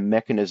and the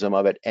mechanism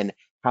of it and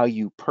how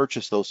you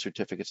purchase those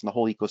certificates and the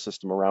whole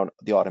ecosystem around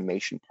the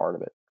automation part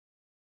of it.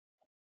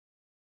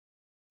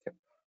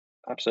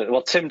 Absolutely.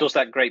 Well, Tim does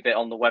that great bit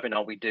on the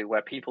webinar we do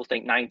where people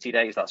think 90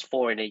 days, that's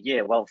 4 in a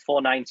year. Well,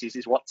 4 90s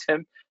is what,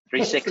 Tim?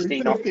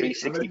 360, not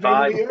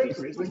 365.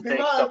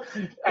 366. So,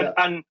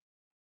 and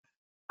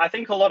I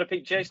think a lot of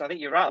people, Jason, I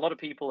think you're right. A lot of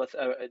people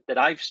that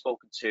I've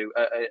spoken to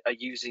are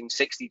using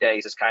 60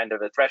 days as kind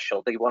of a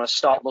threshold. They want to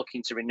start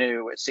looking to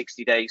renew at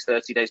 60 days,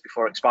 30 days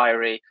before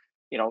expiry.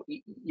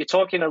 You're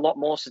talking a lot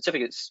more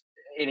certificates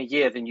in a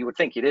year than you would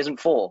think. It isn't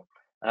 4.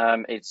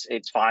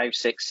 It's 5,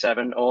 6,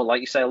 7, or like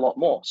you say, a lot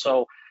more.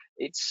 So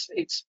it's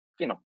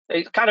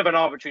kind of an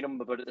arbitrary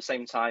number, but at the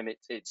same time,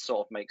 it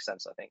sort of makes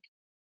sense, I think.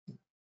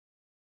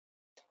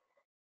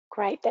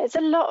 Great. There's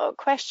a lot of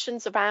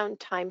questions around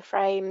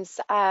timeframes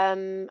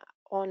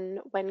on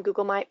when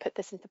Google might put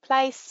this into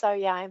place. So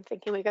yeah, I'm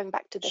thinking we're going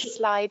back to this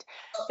slide.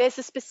 There's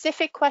a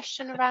specific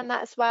question around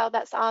that as well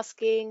that's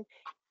asking,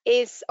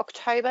 is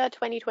October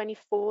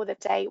 2024 the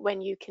date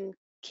when you can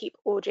keep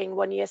ordering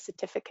 1-year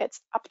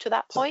certificates up to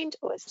that point,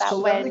 or is that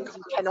when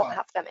you cannot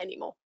have them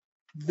anymore?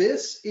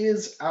 This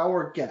is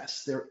our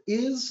guess. There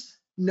is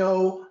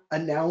no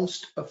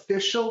announced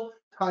official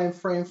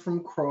timeframe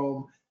from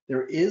Chrome.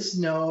 There is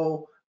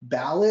no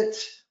ballot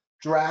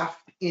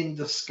draft in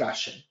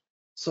discussion.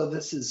 So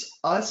this is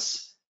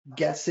us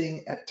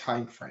guessing at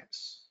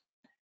timeframes.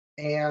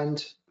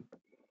 And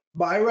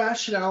my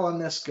rationale on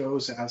this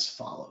goes as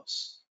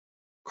follows.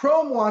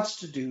 Chrome wants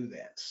to do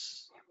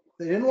this. If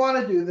they didn't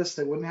want to do this,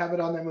 they wouldn't have it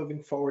on their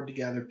moving forward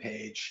together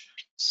page.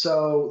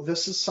 So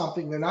this is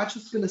something they're not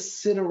just going to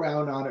sit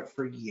around on it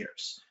for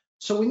years.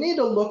 So we need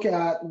to look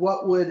at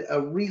what would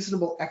a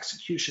reasonable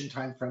execution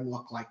timeframe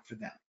look like for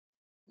them.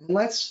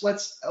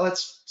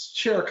 Let's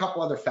share a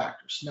couple other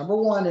factors. Number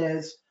one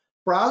is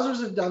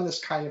browsers have done this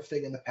kind of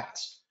thing in the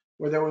past,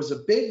 where there was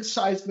a big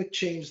seismic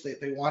change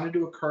that they wanted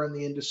to occur in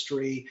the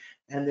industry,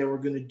 and they were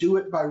going to do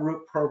it by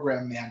root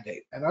program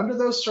mandate. And under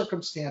those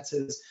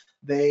circumstances,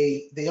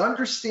 they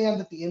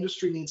understand that the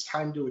industry needs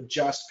time to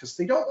adjust because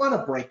they don't want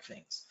to break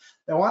things.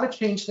 They want to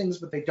change things,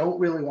 but they don't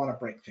really want to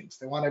break things.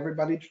 They want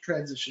everybody to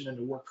transition and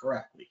to work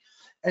correctly.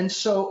 And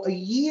so a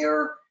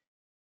year,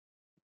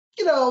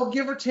 you know,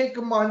 give or take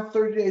a month,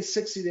 30 days,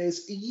 60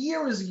 days, a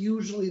year is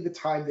usually the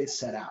time they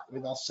set out.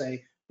 Where they'll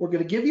say, we're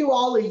going to give you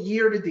all a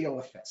year to deal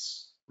with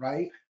this,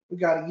 right? We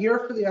got a year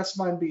for the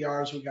S-MIME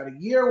BRs. We got a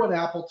year when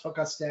Apple took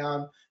us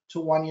down to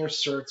 1-year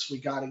certs. We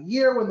got a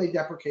year when they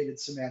deprecated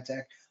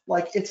Symantec.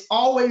 Like, it's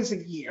always a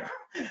year.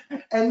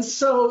 And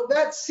so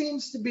that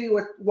seems to be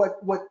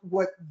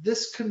what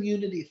this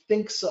community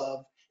thinks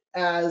of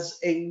as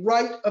a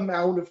right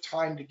amount of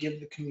time to give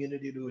the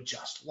community to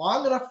adjust.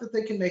 Long enough that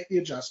they can make the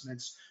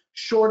adjustments,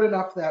 short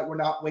enough that we're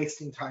not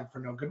wasting time for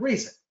no good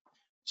reason.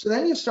 So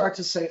then you start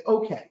to say,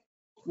 okay,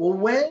 well,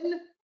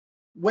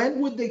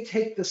 when would they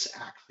take this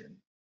action?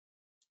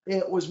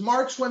 It was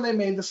March when they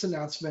made this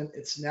announcement.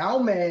 It's now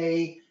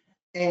May,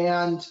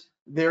 and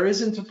there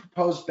isn't a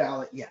proposed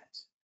ballot yet.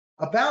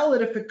 A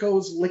ballot, if it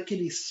goes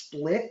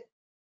lickety-split,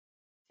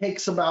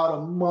 takes about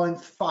a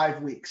month,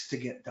 5 weeks to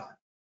get done,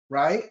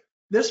 right?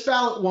 This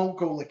ballot won't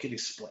go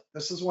lickety-split.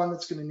 This is one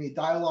that's going to need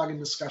dialogue and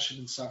discussion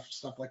and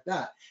stuff like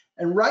that.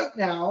 And right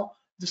now,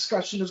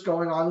 discussion is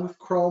going on with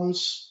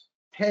Chrome's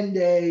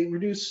 10-day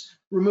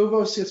remove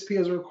OCSP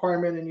as a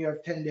requirement, and you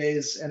have 10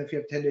 days. And if you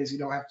have 10 days, you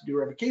don't have to do a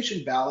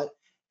revocation ballot.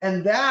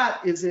 And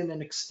that is in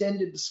an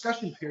extended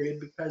discussion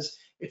period because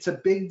it's a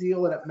big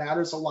deal and it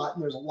matters a lot.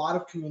 And there's a lot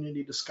of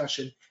community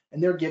discussion,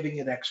 and they're giving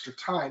it extra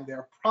time.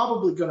 They're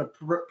probably going to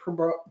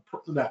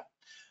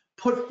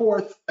put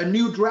forth a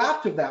new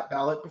draft of that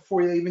ballot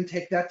before they even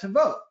take that to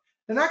vote.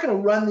 They're not going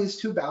to run these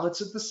two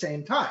ballots at the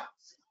same time.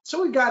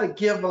 So we got to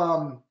give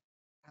them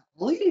at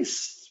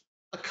least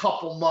a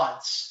couple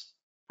months,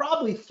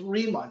 probably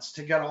 3 months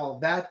to get all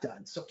of that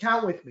done. So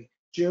count with me,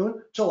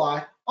 June,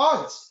 July,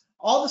 August.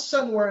 All of a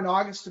sudden we're in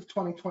August of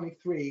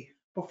 2023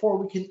 before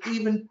we can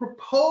even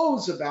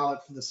propose a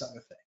ballot for this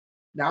other thing.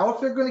 Now, if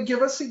they're going to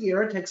give us a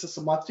year, it takes us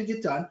a month to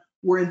get done,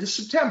 we're into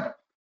September,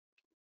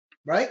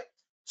 right?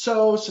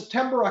 So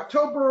September,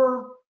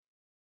 October,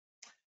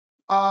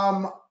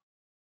 the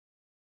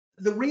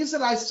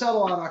reason I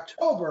settle on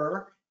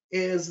October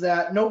is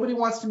that nobody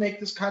wants to make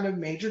this kind of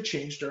major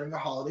change during the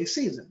holiday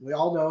season. We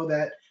all know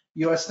that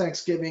US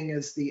Thanksgiving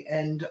is the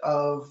end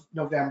of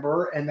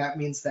November, and that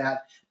means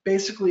that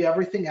basically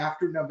everything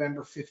after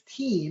November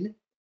 15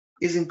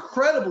 is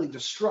incredibly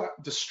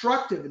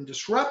destructive and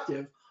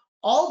disruptive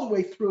all the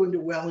way through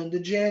into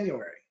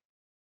January,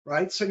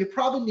 right? So you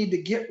probably need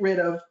to get rid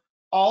of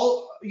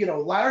all,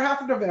 latter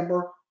half of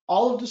November,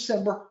 all of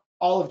December,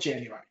 all of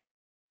January.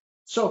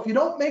 So if you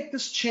don't make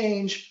this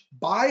change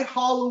by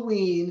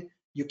Halloween,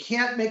 you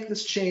can't make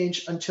this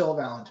change until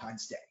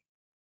Valentine's Day.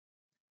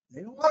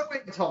 They don't want to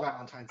wait until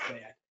Valentine's Day, I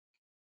think.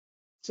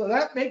 So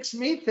that makes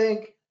me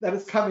think that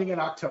it's coming in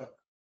October.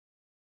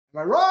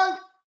 Am I wrong?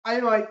 I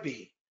might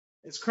be.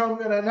 Is Chrome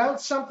going to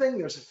announce something?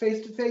 There's a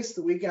face-to-face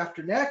the week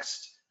after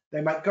next.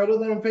 They might go to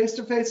them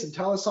face-to-face and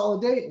tell us all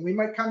a date, and we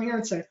might come here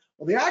and say,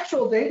 well, the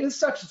actual date is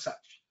such and such.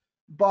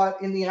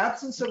 But in the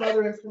absence of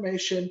other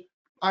information,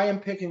 I am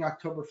picking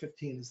October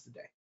 15 as the day.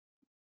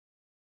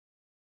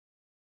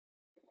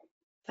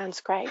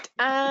 Sounds great.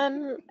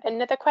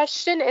 Another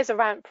question is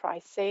around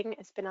pricing.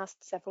 It's been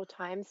asked several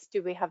times.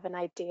 Do we have an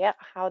idea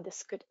how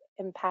this could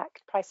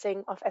impact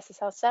pricing of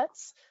SSL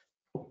certs?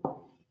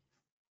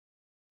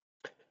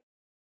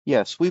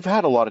 Yes, we've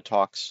had a lot of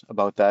talks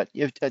about that.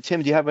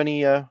 Tim, do you have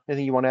anything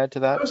you want to add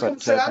to that? I was going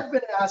to say,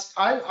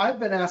 I've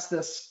been asked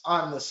this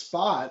on the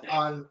spot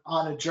on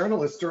a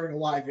journalist during a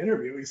live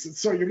interview. He said,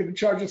 so you're going to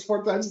charge us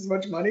 4 times as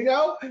much money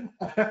now?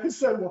 I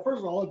said, well, first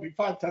of all, it'd be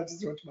 5 times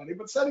as much money,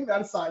 but setting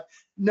that aside,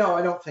 no,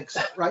 I don't think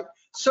so, right?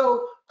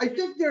 So I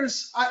think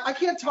I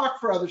can't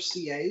talk for other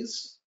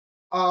CAs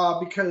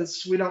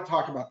because we don't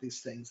talk about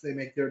these things. They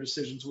make their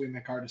decisions, we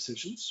make our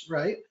decisions,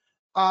 right?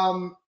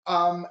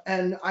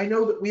 And I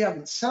know that we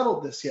haven't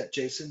settled this yet,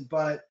 Jason,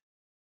 but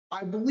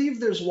I believe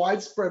there's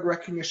widespread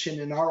recognition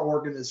in our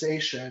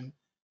organization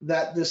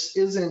that this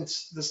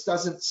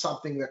doesn't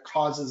something that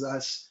causes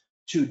us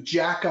to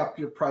jack up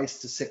your price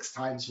to 6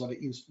 times what it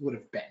would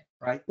have been,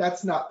 right?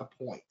 That's not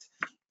the point.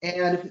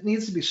 And if it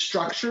needs to be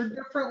structured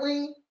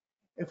differently,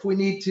 if we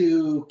need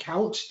to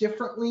count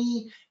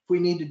differently, if we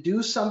need to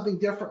do something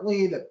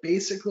differently that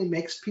basically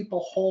makes people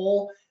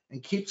whole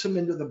and keeps them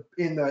into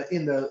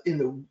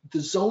the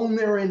zone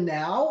they're in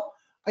now,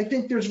 I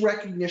think there's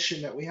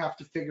recognition that we have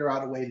to figure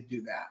out a way to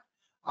do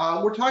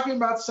that. We're talking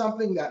about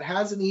something that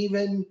hasn't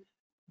even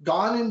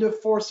gone into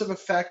force of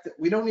effect, that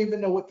we don't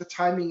even know what the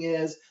timing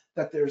is,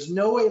 that there's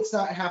no way it's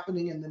not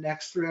happening in the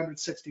next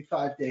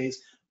 365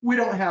 days. We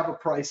don't have a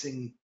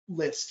pricing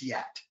list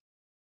yet,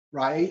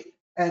 right?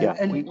 And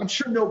I'm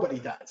sure nobody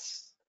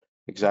does.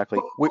 exactly.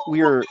 We'll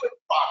do it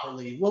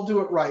properly. We'll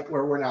do it right,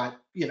 where we're not,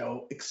 you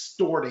know,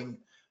 extorting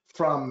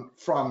from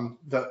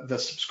the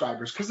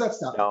subscribers, because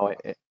that's not. No,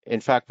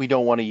 in fact, we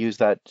don't want to use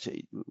that.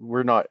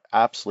 We're not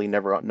absolutely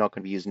never not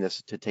going to be using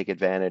this to take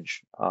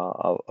advantage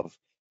of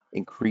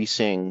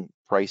increasing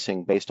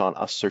pricing based on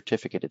a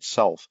certificate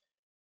itself.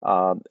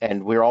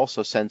 And we're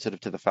also sensitive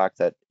to the fact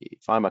that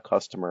if I'm a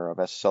customer of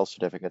SSL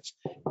certificates,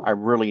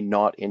 I'm really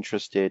not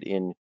interested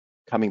in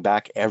coming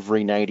back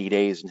every 90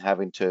 days and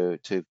having to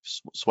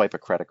swipe a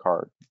credit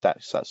card,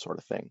 that sort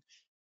of thing.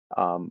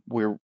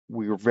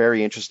 We're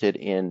very interested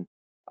in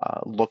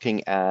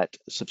looking at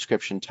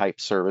subscription type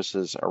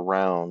services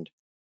around,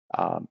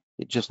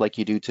 just like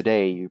you do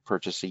today. You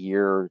purchase a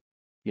year,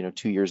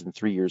 2 years and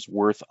 3 years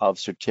worth of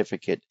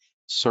certificate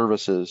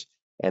services,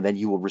 and then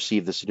you will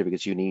receive the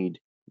certificates you need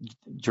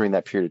during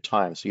that period of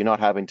time. So you're not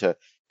having to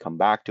come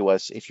back to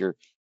us.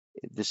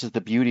 This is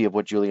the beauty of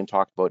what Julian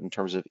talked about in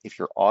terms of if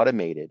you're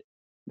automated,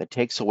 that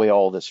takes away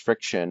all this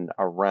friction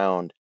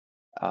around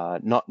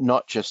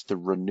not just the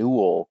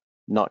renewal,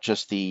 not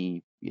just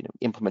the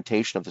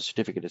implementation of the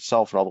certificate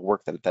itself and all the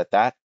work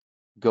that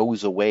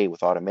goes away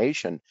with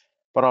automation,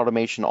 but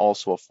automation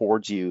also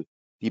affords you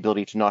the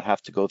ability to not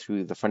have to go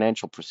through the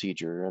financial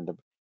procedure and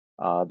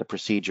the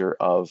procedure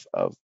of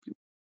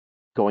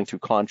going through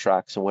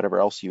contracts and whatever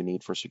else you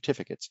need for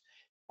certificates.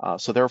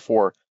 So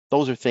therefore,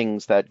 those are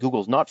things that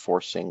Google's not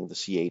forcing the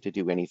CA to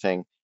do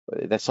anything.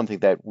 That's something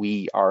that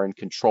we are in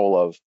control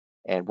of,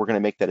 and we're going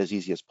to make that as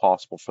easy as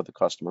possible for the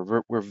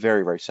customer. We're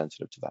very, very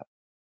sensitive to that.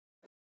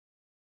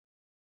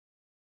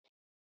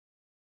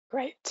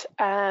 Great.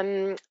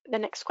 The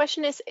next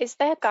question is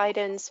there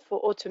guidance for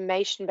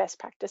automation best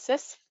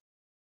practices?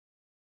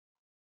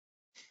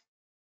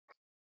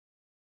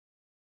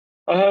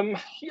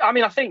 I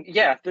mean, I think,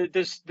 yeah,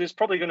 there's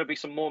probably going to be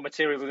some more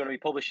material we're going to be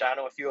publishing. I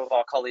know a few of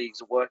our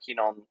colleagues are working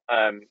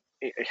on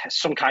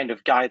some kind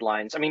of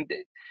guidelines. I mean,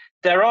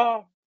 there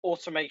are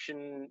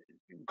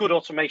good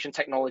automation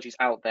technologies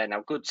out there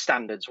now, good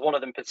standards. One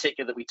of them in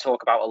particular that we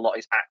talk about a lot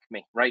is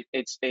ACME, right?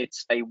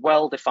 It's a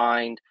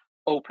well-defined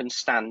open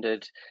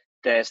standard.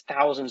 There's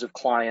thousands of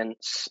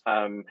clients.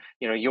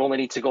 You only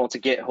need to go onto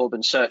GitHub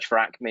and search for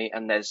ACME,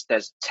 and there's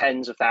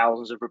tens of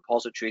thousands of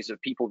repositories of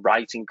people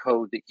writing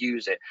code that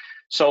use it.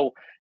 So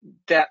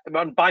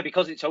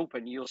because it's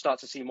open, you'll start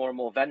to see more and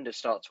more vendors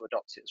start to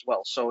adopt it as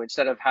well. So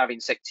instead of having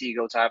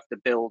Sectigo to have to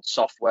build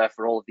software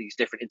for all of these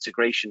different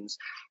integrations,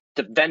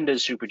 the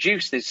vendors who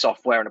produce this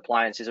software and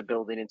appliances are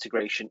building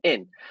integration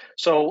in.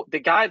 So the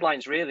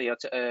guidelines really are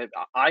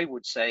I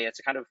would say,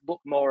 to kind of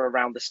look more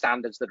around the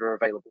standards that are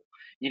available.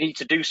 You need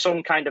to do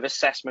some kind of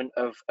assessment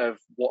of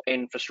what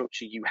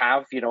infrastructure you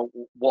have,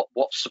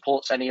 what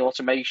supports any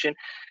automation.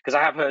 Because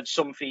I have heard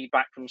some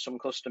feedback from some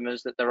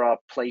customers that there are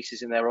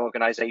places in their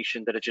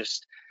organization that are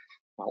just,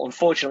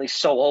 unfortunately,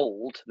 so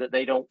old that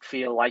they don't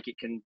feel like it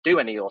can do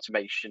any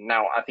automation.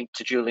 Now, I think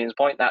to Julian's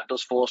point, that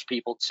does force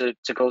people to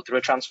go through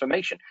a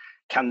transformation.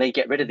 Can they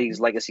get rid of these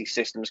legacy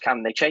systems?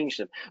 Can they change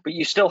them? But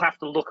you still have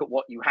to look at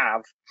what you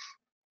have,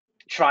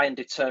 try and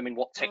determine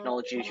what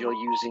technologies you're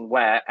using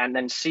where, and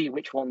then see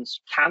which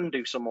ones can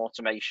do some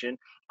automation,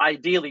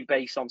 ideally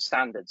based on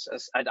standards,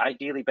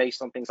 ideally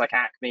based on things like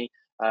ACME,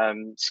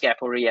 SCEP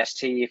or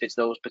EST, if it's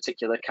those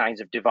particular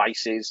kinds of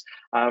devices.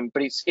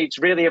 But it's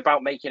really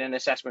about making an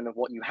assessment of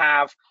what you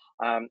have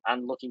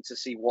and looking to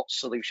see what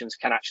solutions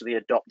can actually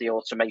adopt the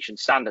automation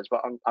standards.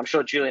 But I'm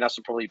sure Julian has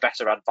some probably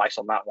better advice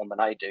on that one than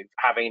I do,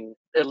 having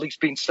at least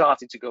been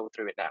starting to go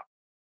through it now.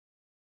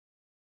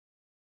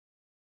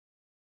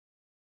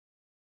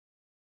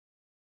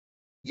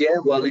 Yeah,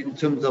 well, in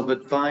terms of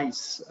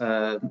advice,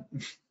 I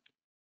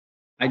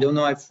don't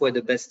know if we're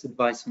the best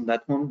advice on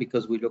that one,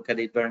 because we look at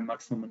it very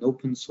much from an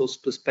open source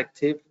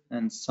perspective,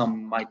 and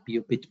some might be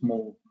a bit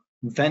more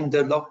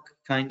vendor lock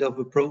kind of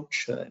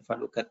approach, if I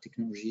look at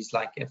technologies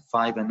like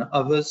F5 and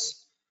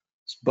others.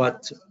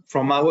 But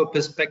from our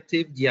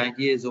perspective, the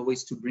idea is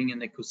always to bring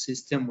an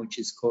ecosystem which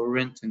is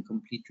coherent and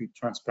completely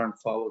transparent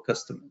for our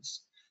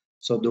customers.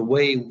 So the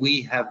way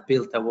we have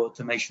built our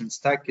automation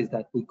stack is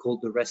that we call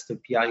the REST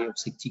API of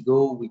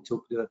Sectigo. We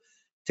took the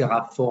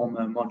Terraform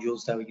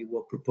modules that you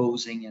were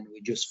proposing, and we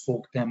just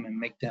fork them and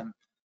make them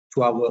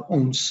to our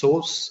own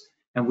source.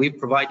 And we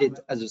provide it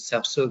as a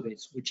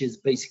self-service, which is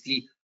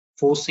basically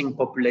forcing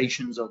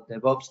populations of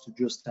DevOps to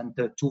just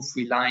enter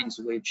 2-3 lines,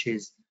 which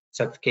is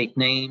certificate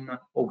name,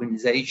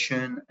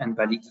 organization, and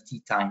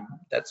validity time.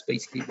 That's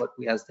basically what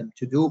we ask them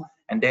to do.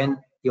 And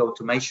then the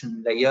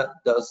automation layer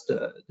does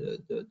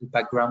the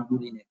background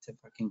ruling it, if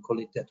I can call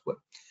it that way.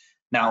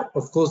 Now,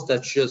 of course,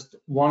 that's just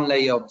one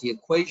layer of the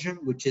equation,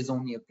 which is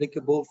only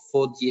applicable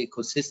for the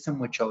ecosystem,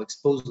 which are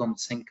exposed on the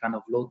same kind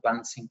of load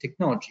balancing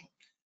technology.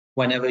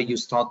 Whenever you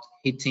start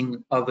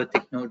hitting other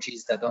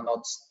technologies that are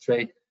not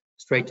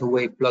straight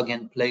away plug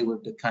and play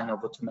with the kind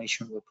of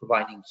automation we're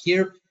providing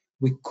here,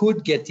 we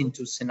could get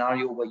into a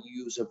scenario where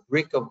you use a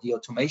brick of the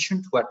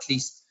automation to at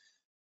least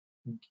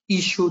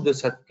issue the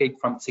certificate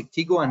from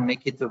Sectigo and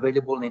make it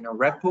available in a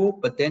repo,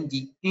 but then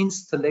the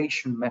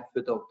installation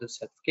method of the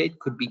certificate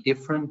could be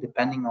different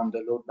depending on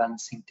the load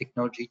balancing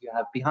technology you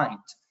have behind.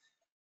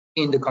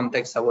 In the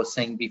context I was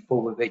saying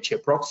before with HA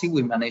proxy,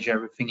 we manage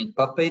everything in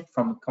Puppet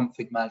from a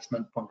config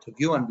management point of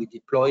view, and we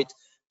deploy it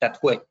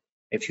that way.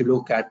 If you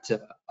look at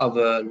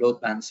other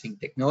load balancing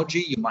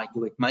technology, you might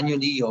do it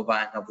manually or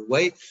via another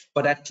way,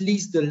 but at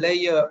least the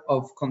layer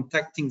of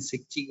contacting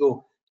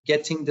Sectigo,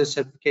 getting the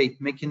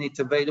certificate, making it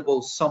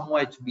available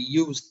somewhere to be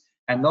used,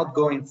 and not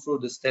going through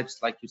the steps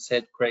like you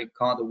said, credit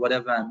card or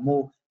whatever, and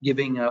more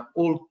giving a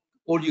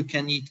all you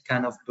can eat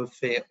kind of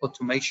buffet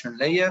automation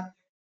layer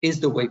is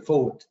the way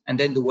forward. And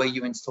then the way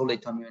you install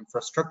it on your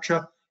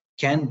infrastructure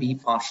can be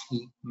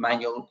partially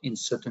manual in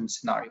certain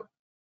scenarios.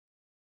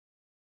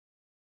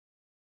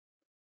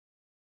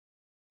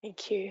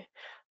 Thank you.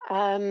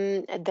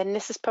 And then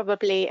this is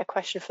probably a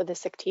question for the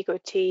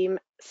Sectigo team.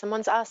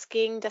 Someone's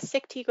asking, does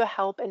Sectigo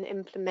help in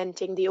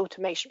implementing the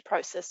automation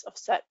process of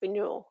cert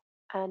renewal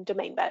and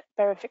domain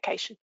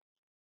verification?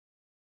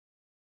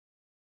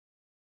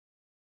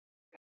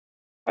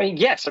 I mean,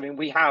 yes. I mean,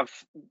 we have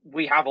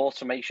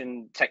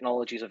automation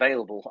technologies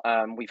available.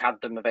 We've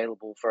had them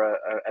available for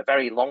a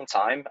very long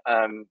time,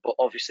 but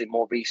obviously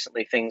more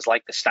recently things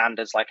like the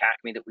standards like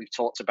Acme that we've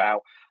talked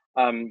about.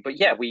 But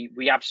yeah,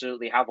 we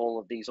absolutely have all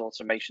of these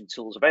automation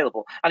tools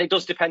available, and it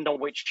does depend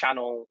on which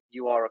channel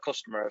you are a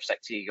customer of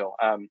Sectigo.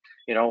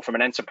 You know, from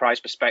an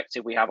enterprise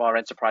perspective, we have our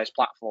enterprise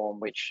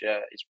platform, which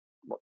is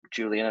what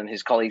Julian and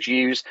his colleagues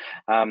use,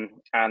 and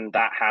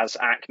that has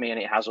Acme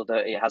and it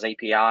has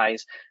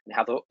APIs and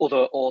have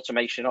other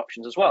automation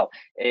options as well.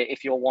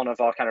 If you're one of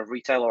our kind of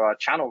retail or our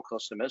channel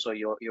customers, or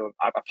you're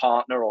a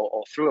partner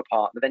or through a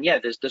partner, then yeah,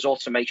 there's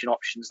automation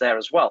options there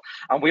as well.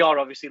 And we are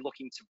obviously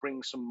looking to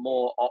bring some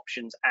more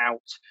options out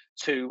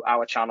to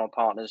our channel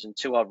partners and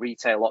to our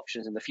retail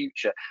options in the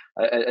future.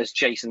 As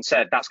Jason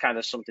said, that's kind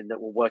of something that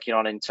we're working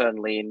on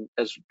internally, and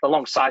as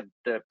alongside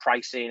the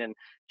pricing and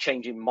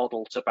changing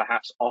model to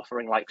perhaps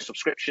offering like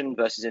subscription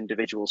versus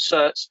individual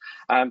certs.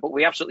 But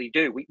we absolutely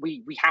do.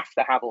 We have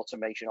to have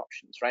automation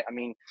options, right? I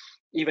mean,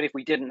 even if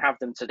we didn't have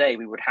them today,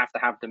 we would have to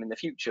have them in the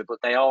future, but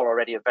they are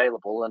already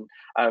available.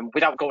 And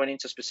without going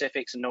into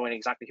specifics and knowing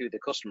exactly who the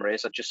customer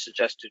is, I just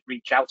suggest to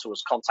reach out to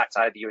us, contact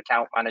either your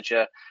account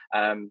manager,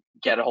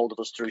 get a hold of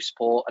us through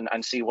support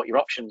and see what your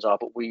options are.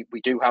 But we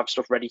do have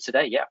stuff ready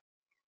today, yeah.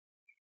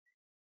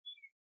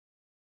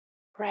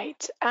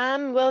 Great.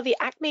 Will the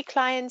Acme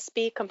clients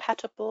be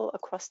compatible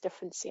across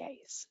different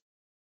CAs?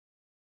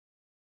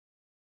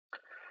 I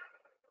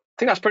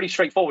think that's pretty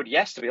straightforward,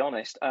 yes, to be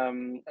honest.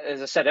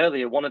 As I said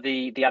earlier, one of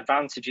the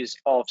advantages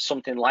of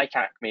something like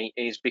Acme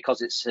is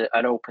because it's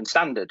an open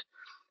standard.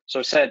 So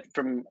I said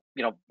from,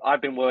 you know,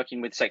 I've been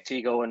working with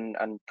Sectigo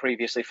and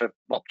previously for,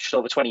 well, just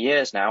over 20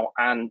 years now,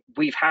 and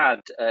we've had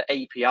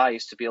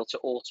APIs to be able to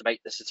automate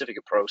the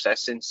certificate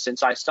process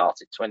since I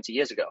started 20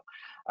 years ago.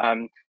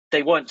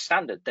 They weren't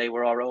standard, they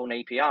were our own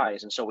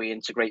APIs, and so we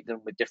integrate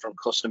them with different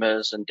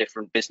customers and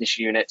different business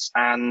units,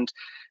 and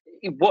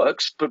it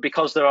works, but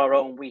because they're our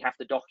own, we have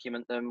to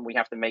document them, we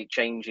have to make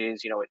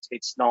changes. You know,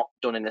 it's not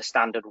done in a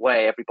standard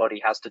way.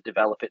 Everybody has to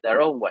develop it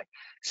their own way.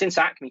 Since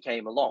Acme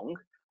came along,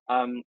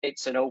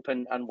 it's an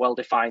open and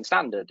well-defined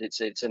standard.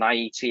 It's an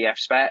IETF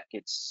spec,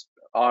 it's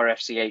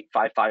RFC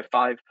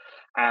 8555,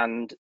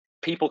 and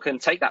people can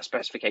take that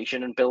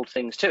specification and build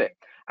things to it.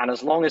 And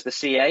as long as the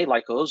CA,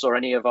 like us or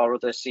any of our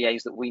other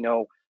CAs that we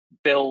know,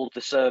 build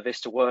the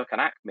service to work on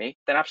Acme,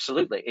 then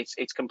absolutely,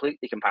 it's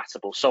completely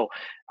compatible. So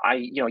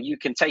you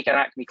can take an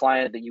Acme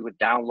client that you would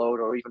download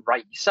or even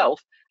write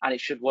yourself, and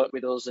it should work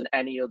with us and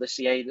any other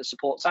CA that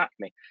supports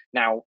Acme.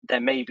 Now,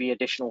 there may be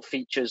additional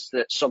features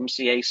that some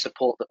CAs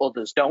support that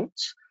others don't.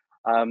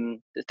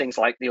 Things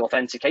like the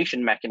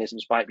authentication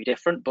mechanisms might be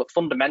different, but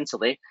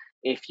fundamentally,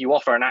 if you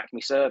offer an Acme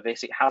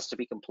service, it has to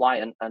be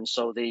compliant, and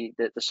so the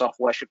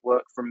software should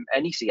work from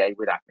any CA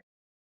with Acme.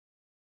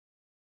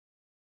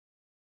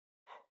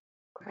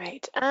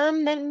 Great.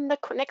 Then the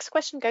next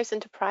question goes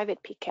into private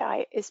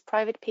PKI. Is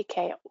private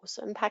PKI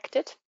also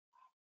impacted?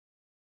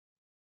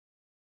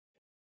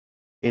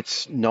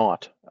 It's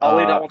not. I'll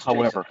leave that one to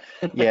However,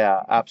 yeah,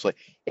 absolutely.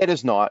 It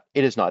is not.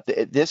 It is not.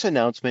 This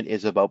announcement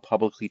is about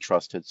publicly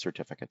trusted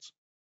certificates.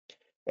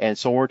 And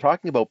so when we're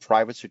talking about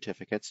private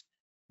certificates,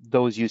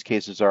 those use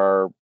cases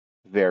are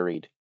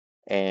varied.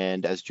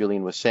 And as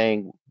Julian was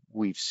saying,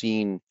 we've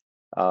seen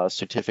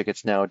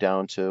certificates now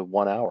down to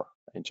 1 hour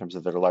in terms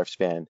of their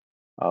lifespan.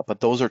 But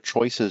those are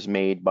choices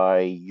made by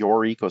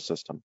your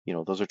ecosystem. You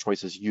know, those are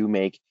choices you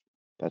make.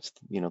 That's,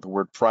 you know, the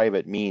word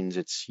private means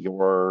it's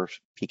your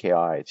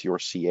PKI, it's your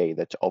CA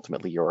that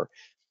ultimately you're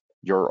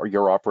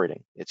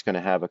operating. It's going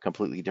to have a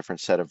completely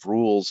different set of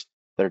rules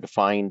that are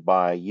defined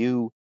by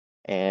you,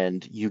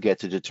 and you get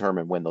to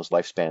determine when those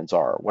lifespans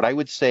are. What I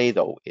would say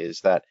though is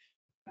that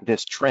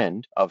this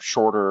trend of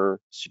shorter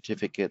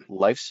certificate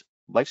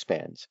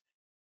lifespans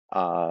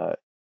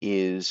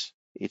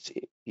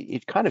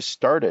it kind of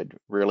started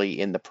really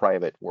in the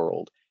private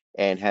world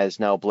and has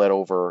now bled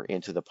over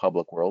into the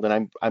public world,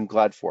 and I'm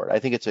glad for it. I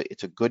think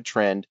it's a good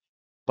trend.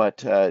 But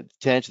to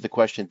answer the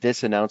question,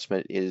 this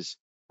announcement is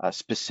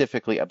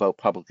specifically about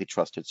publicly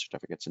trusted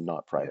certificates and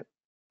not private.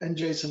 And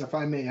Jason, if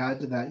I may add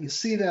to that, you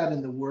see that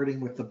in the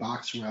wording with the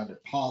box around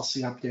it,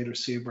 policy update or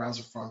CA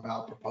browser form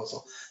ballot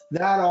proposal.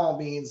 That all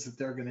means that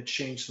they're going to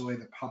change the way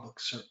that public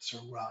certs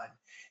are run.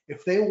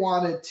 If they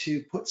wanted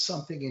to put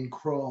something in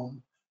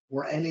Chrome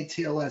where any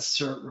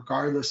TLS cert,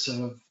 regardless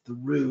of the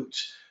route,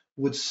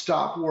 would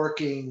stop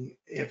working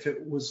if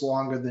it was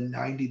longer than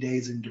 90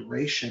 days in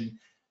duration,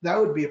 that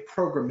would be a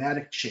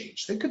programmatic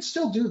change. They could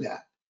still do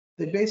that.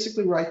 They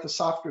basically write the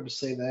software to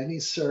say that any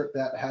cert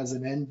that has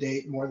an end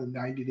date more than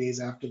 90 days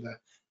after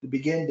the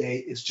begin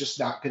date is just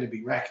not going to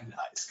be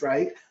recognized,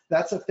 right?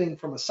 That's a thing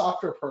from a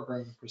software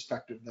programming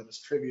perspective that is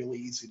trivially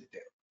easy to do.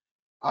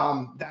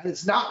 That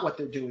is not what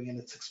they're doing, and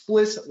it's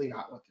explicitly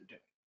not what they're doing.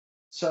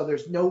 So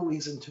there's no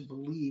reason to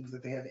believe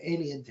that they have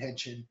any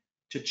intention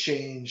to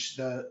change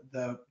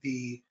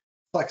the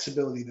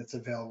flexibility that's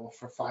available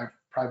for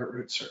private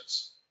root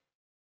certs.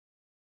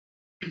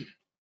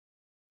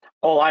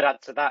 All I'd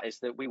add to that is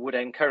that we would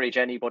encourage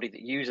anybody that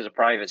uses a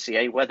private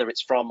CA, whether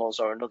it's from us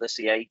or another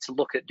CA, to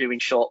look at doing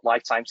short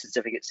lifetime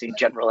certificates in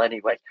general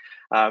anyway.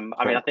 I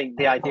mean, I think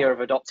the idea of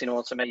adopting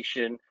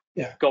automation,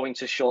 going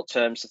to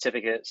short-term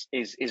certificates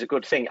is a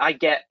good thing. I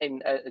get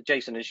in,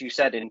 Jason, as you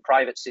said, in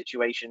private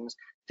situations,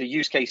 the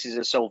use cases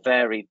are so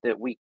varied that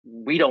we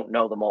don't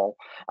know them all.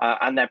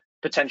 And there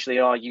potentially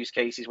are use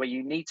cases where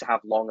you need to have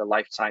longer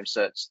lifetime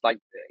certs, like,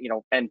 you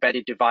know,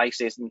 embedded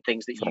devices and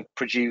things that you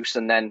produce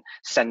and then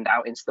send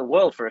out into the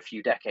world for a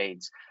few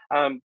decades.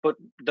 But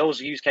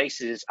those use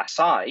cases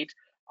aside,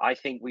 I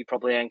think we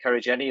probably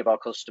encourage any of our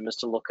customers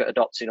to look at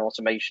adopting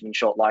automation and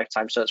short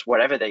lifetime certs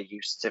wherever they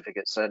use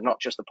certificates, not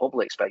just the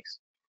public space.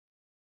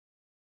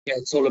 Yeah,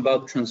 it's all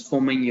about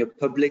transforming your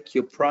public,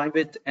 your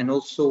private, and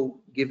also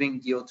giving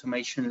the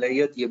automation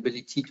layer the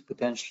ability to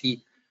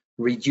potentially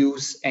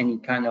reduce any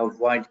kind of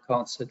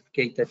wildcard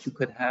certificate that you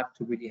could have,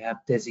 to really have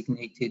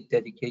designated,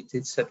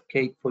 dedicated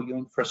certificate for your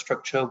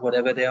infrastructure,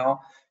 whatever they are,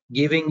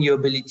 giving you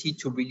ability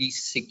to really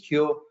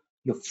secure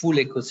your full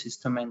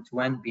ecosystem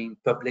end-to-end, being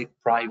public,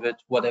 private,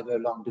 whatever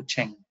along the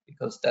chain,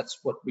 because that's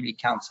what really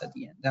counts at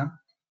the end. Huh?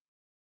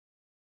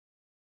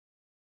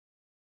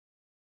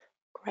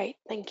 Great,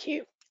 thank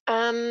you.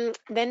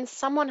 Then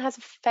someone has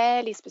a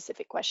fairly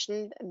specific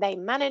question. They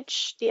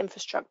manage the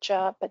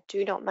infrastructure, but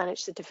do not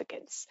manage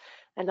certificates.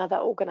 Another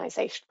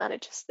organization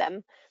manages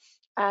them.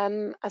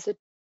 As a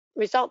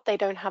result, they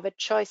don't have a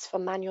choice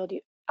for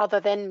other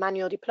than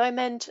manual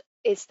deployment.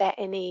 Is there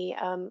any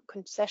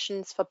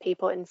concessions for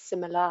people in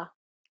similar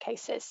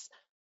cases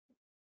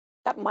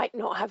that might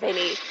not have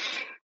any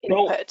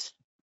input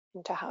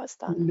into how it's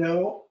done?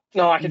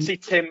 No, I can see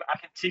Tim.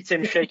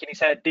 Shaking his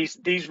head.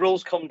 These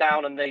rules come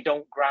down and they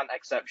don't grant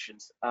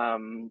exceptions.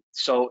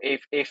 So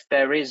if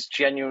there is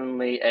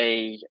genuinely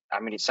I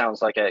mean, it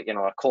sounds like a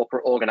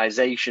corporate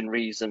organization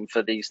reason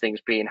for these things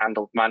being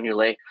handled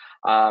manually.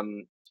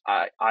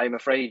 I'm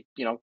afraid,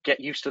 get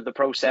used to the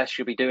process.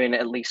 You'll be doing it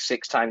at least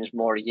 6 times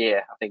more a year,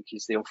 I think,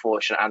 is the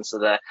unfortunate answer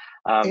there.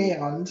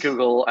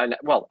 Google and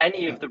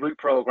any of the root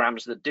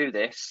programs that do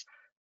this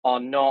are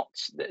not.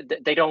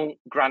 They don't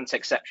grant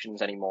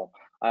exceptions anymore.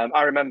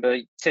 I remember,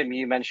 Tim,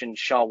 you mentioned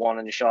SHA-1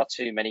 and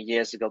SHA-2 many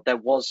years ago. There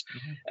was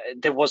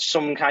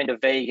some kind of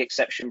vague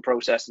exception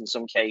process in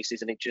some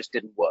cases, and it just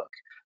didn't work.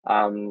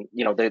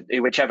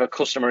 Whichever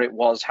customer it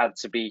was had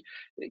to be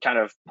kind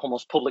of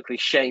almost publicly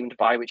shamed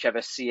by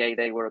whichever CA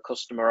they were a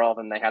customer of,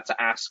 and they had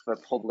to ask for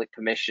public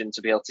permission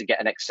to be able to get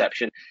an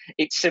exception.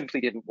 It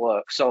simply didn't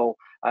work. So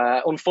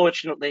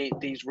unfortunately,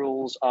 these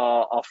rules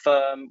are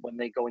firm when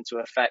they go into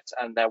effect,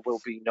 and there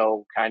will be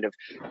no kind of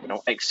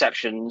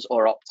exceptions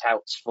or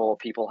opt-outs for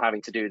people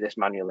having to do this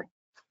manually.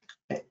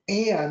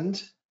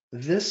 And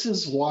this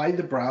is why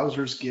the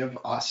browsers give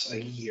us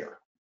a year,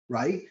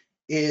 right?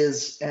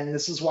 This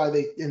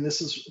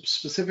is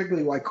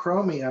specifically why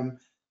Chromium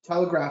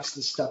telegraphs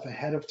this stuff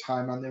ahead of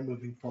time on their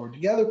moving forward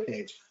together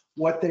page.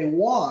 What they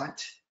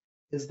want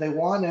is they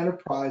want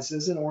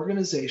enterprises and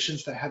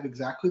organizations that have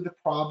exactly the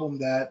problem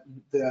that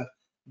the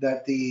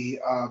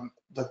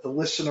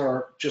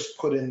listener just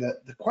put in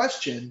the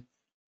question,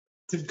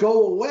 to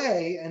go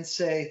away and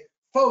say,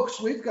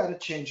 folks, we've got to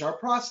change our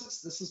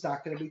process. This is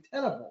not going to be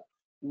tenable.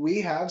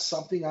 We have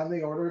something on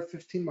the order of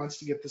 15 months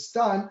to get this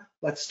done.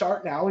 Let's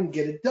start now and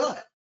get it done,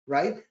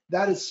 right?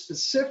 That is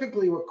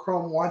specifically what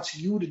Chrome wants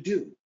you to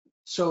do.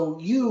 So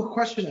you,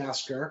 question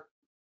asker,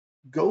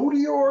 go to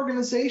your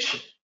organization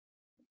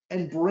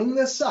and bring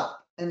this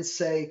up and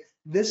say,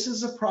 this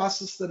is a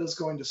process that is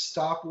going to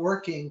stop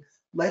working.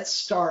 Let's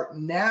start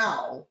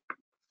now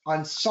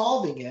on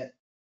solving it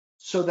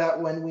so that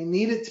when we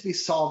need it to be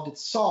solved,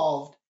 it's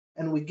solved,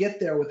 and we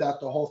get there without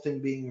the whole thing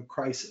being a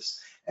crisis.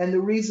 And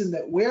the reason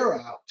that we're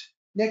out,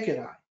 Nick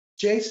and I,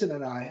 Jason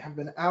and I have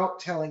been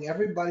out telling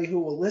everybody who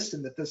will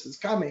listen that this is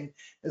coming,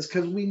 is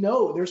because we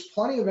know there's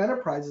plenty of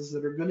enterprises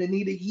that are going to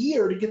need a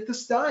year to get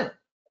this done.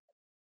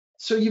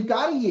 So you've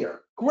got a year.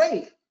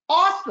 Great.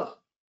 Awesome.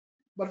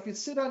 But if you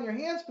sit on your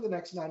hands for the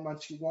next 9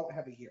 months, you won't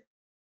have a year.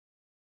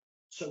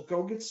 So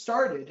go get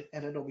started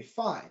and it'll be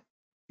fine.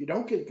 you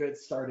don't get good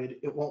started,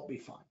 it won't be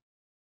fine.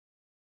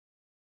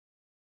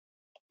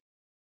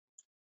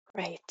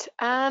 Great.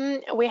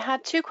 We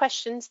had two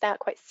questions that are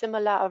quite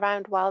similar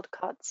around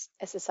wildcards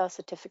SSL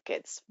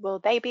certificates. Will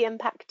they be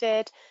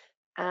impacted?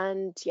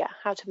 And yeah,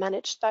 how to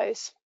manage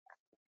those?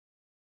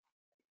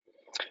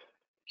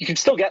 You can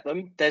still get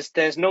them.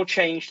 There's no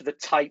change to the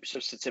types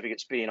of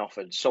certificates being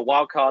offered. So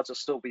wildcards will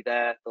still be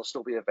there. They'll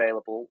still be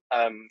available.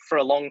 For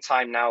a long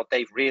time now,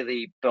 they've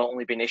really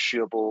only been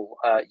issuable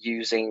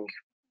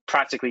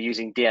practically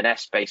using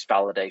DNS-based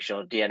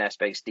validation or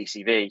DNS-based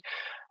DCV.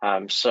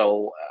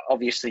 So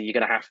obviously you're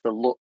going to have to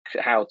look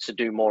at how to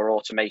do more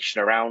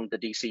automation around the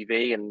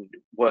DCV and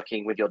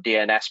working with your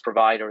DNS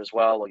provider as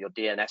well, or your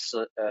DNS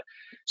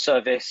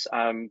service.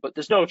 But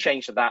there's no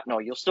change to that. No,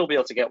 you'll still be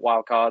able to get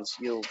wildcards.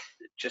 You'll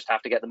just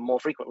have to get them more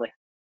frequently.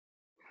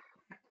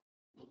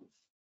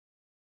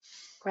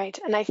 Great.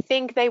 And I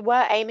think they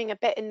were aiming a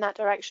bit in that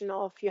direction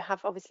of you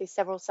have obviously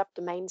several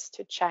subdomains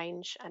to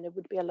change, and it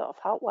would be a lot of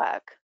hard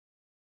work.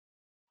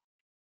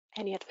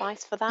 Any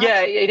advice for that?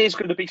 Yeah, it is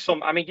going to be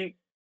some. I mean,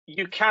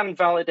 you can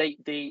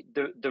validate the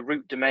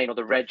root domain or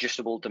the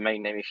registrable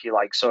domain name if you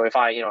like. So if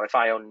I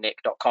own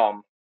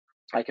nick.com,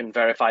 I can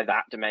verify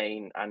that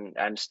domain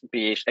and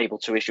be able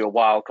to issue a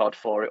wildcard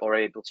for it, or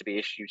able to be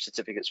issued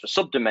certificates for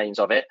subdomains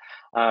of it.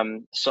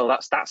 So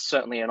that's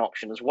certainly an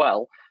option as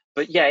well.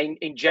 But yeah,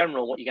 in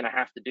general, what you're going to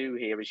have to do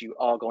here is you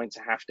are going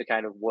to have to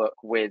kind of work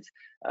with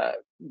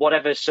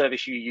whatever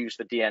service you use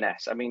for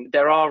DNS. I mean,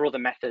 there are other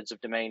methods of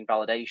domain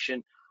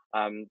validation.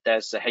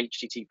 There's a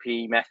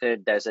HTTP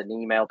method, there's an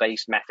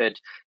email-based method,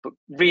 but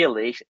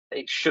really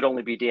it should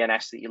only be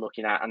DNS that you're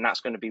looking at, and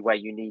that's going to be where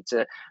you need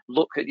to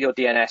look at your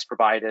DNS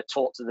provider,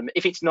 talk to them.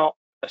 If it's not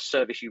a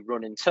service you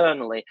run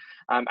internally,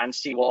 and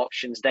see what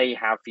options they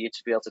have for you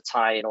to be able to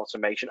tie in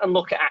automation, and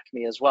look at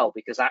Acme as well,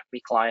 because Acme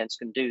clients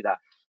can do that.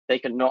 They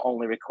can not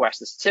only request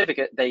the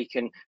certificate, they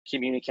can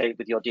communicate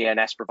with your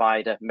DNS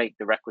provider, make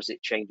the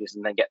requisite changes,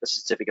 and then get the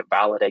certificate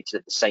validated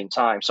at the same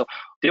time. So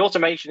the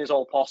automation is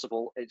all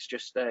possible. It's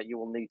just you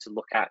will need to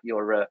look at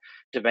your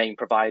domain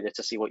provider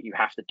to see what you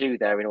have to do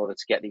there in order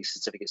to get these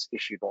certificates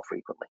issued more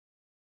frequently.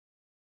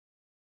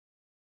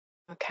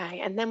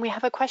 Okay, and then we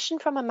have a question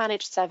from a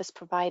managed service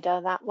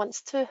provider that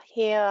wants to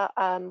hear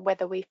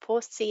whether we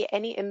foresee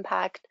any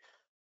impact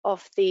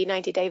of the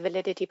 90-day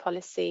validity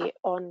policy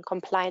on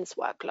compliance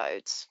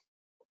workloads.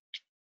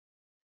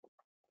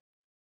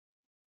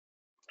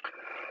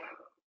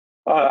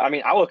 I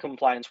mean, our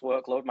compliance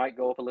workload might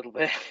go up a little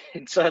bit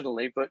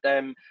internally, but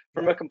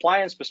from a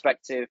compliance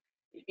perspective,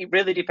 it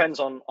really depends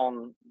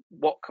on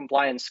what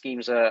compliance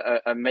schemes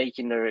are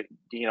making the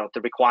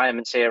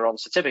requirements here on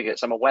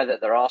certificates. I'm aware that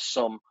there are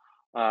some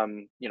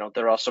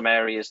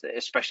areas that,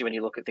 especially when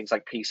you look at things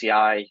like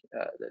PCI,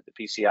 the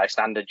PCI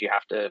standard you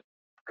have to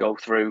go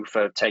through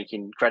for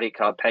taking credit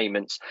card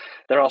payments.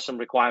 There are some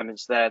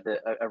requirements there that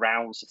are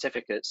around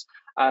certificates.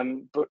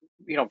 But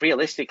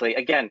realistically,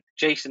 again,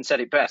 Jason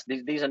said it best.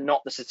 These are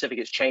not the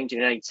certificates changing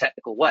in any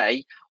technical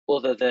way,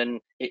 other than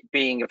it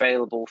being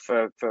available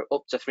for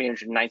up to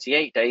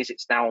 398 days.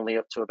 It's now only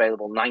up to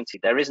available 90.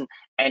 There isn't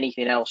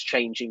anything else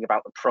changing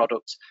about the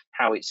product,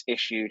 how it's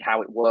issued,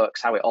 how it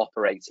works, how it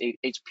operates.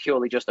 It's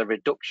purely just a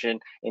reduction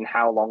in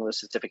how long the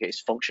certificate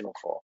is functional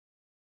for.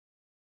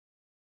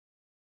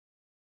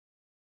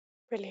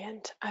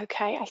 Brilliant.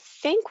 Okay, I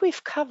think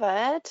we've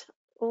covered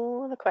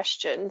all the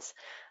questions.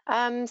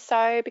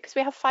 So because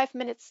we have 5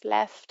 minutes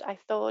left, I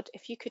thought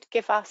if you could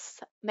give us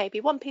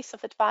maybe one piece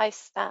of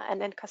advice that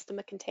an end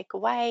customer can take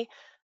away,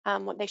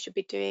 what they should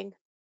be doing,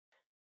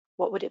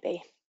 what would it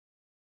be?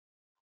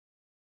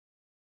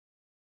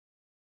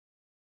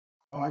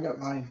 Oh, I got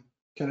mine.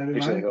 Can I do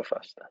Usually mine? go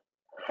first.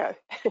 Go.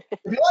 If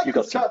you like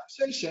this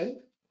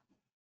conversation,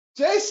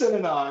 Jason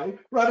and I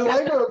run a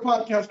regular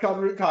podcast called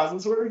Root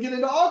Causes, where we get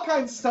into all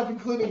kinds of stuff,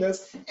 including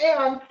this.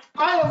 And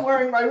I am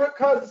wearing my Root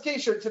Causes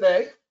t-shirt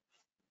today.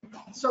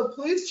 So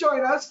please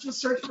join us. Just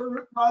search for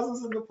Root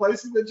Causes in the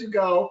places that you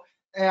go,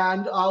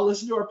 and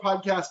listen to our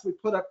podcast. We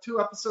put up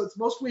 2 episodes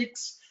most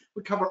weeks.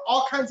 We cover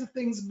all kinds of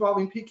things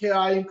involving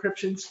PKI,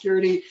 encryption,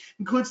 security,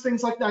 includes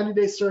things like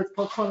 90-day search,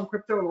 post-quantum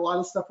crypto, and a lot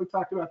of stuff we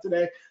talked about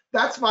today.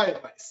 That's my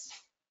advice.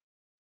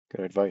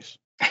 Good advice.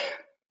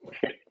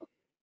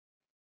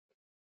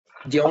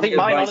 I think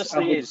mine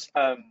honestly is.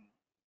 Oh,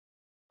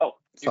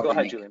 you go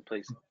ahead, Julian,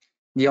 please.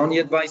 The only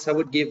advice I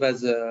would give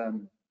as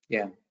an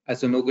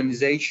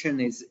organization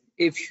is,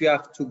 if you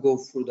have to go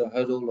through the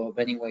hurdle of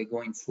anyway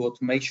going through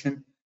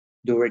automation,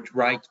 do it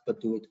right,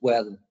 but do it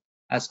well.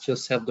 Ask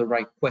yourself the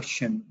right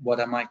question. What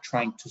am I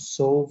trying to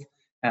solve?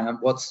 And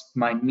what's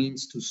my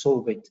means to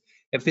solve it?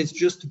 If it's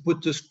just to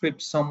put the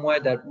script somewhere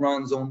that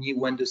runs only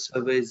when the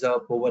server is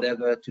up or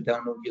whatever to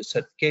download your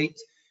certificate,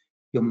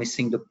 you're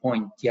missing the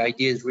point. The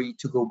idea is really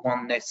to go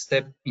one next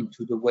step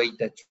into the way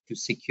that you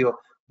secure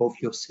both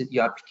your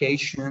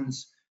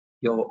applications,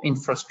 your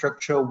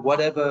infrastructure,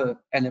 whatever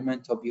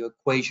element of your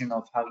equation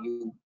of how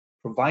you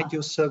provide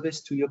your service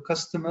to your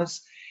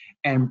customers,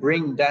 and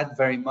bring that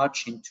very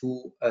much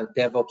into a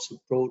DevOps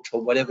approach,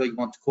 or whatever you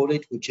want to call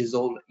it, which is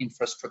all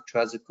infrastructure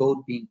as a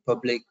code, being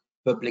public,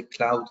 public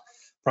cloud,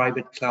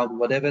 private cloud,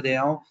 whatever they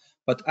are,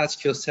 but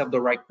ask yourself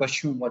the right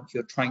question, what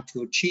you're trying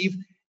to achieve,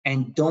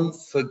 and don't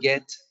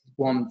forget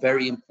one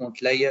very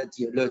important layer,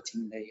 the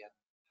alerting layer.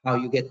 How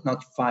you get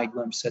notified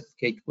when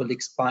certificate will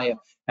expire,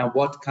 and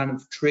what kind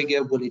of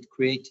trigger will it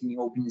create in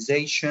your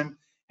organization,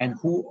 and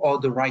who are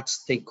the right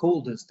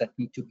stakeholders that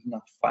need to be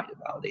notified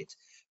about it.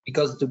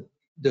 Because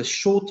the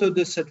shorter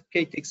the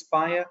certificate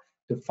expire,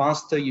 the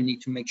faster you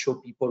need to make sure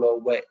people are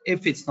aware,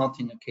 if it's not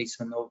in the case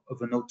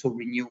of an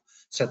auto-renew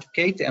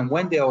certificate, and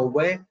when they are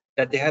aware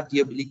that they have the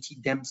ability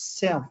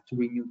themselves to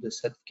renew the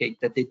certificate,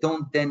 that they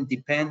don't then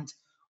depend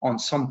on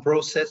some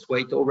process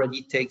where it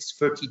already takes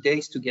 30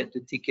 days to get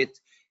the ticket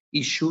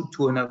issued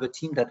to another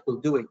team that will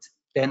do it.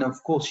 Then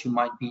of course you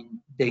might be in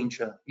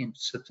danger in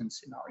certain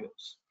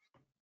scenarios.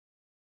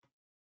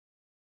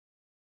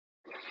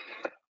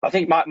 I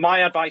think my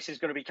advice is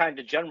going to be kind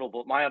of general,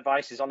 but my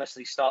advice is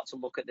honestly start to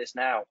look at this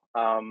now. As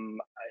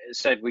I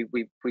said,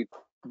 we've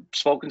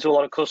spoken to a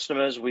lot of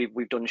customers,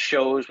 we've done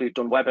shows, we've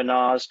done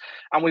webinars,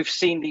 and we've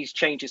seen these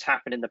changes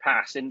happen in the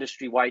past,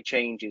 industry-wide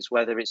changes,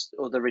 whether it's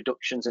other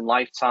reductions in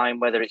lifetime,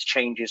 whether it's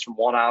changes from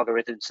one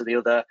algorithm to the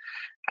other.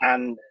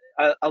 And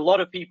a lot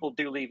of people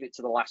do leave it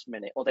to the last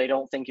minute, or they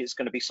don't think it's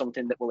going to be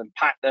something that will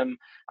impact them,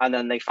 and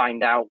then they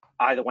find out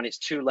either when it's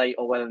too late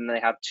or when they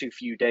have too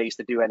few days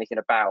to do anything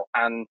about.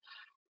 And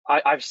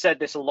I've said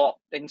this a lot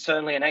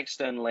internally and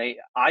externally.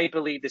 I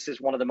believe this is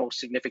one of the most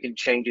significant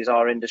changes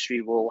our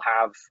industry will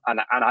have,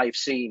 and I've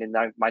seen in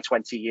my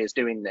 20 years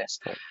doing this.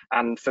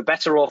 And for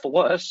better or for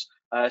worse,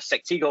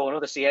 Sectigo and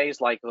other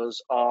CAs like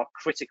us are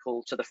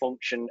critical to the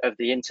function of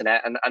the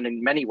internet, and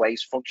in many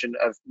ways function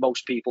of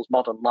most people's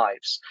modern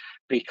lives,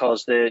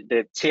 because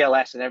the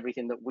TLS and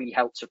everything that we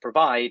help to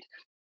provide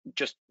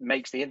just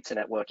makes the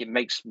internet work. It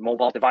makes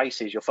mobile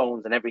devices, your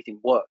phones and everything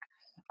work.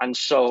 And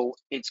so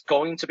it's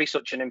going to be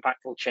such an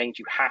impactful change.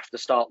 You have to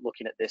start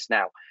looking at this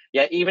now.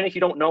 Yeah, even if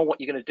you don't know what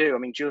you're going to do. I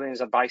mean,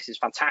 Julian's advice is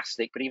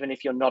fantastic, but even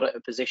if you're not at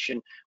a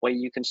position where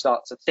you can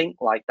start to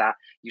think like that,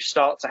 you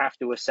start to have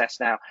to assess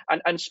now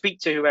and speak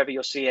to whoever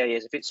your CA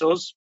is. If it's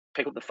us,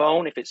 pick up the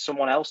phone. If it's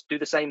someone else, do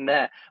the same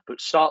there.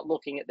 But start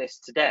looking at this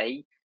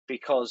today,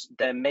 because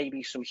there may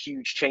be some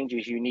huge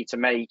changes you need to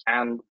make,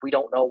 and we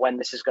don't know when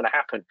this is going to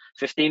happen.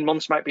 15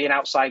 months might be an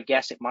outside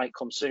guess. It might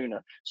come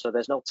sooner. So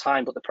there's no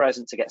time but the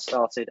present to get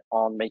started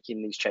on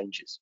making these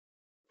changes.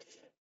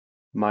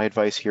 My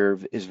advice here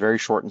is very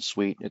short and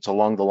sweet. It's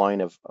along the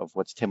line of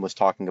what Tim was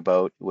talking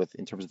about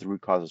in terms of the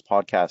Root Causes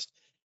podcast.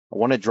 I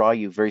want to draw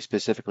you very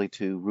specifically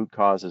to Root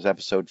Causes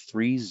episode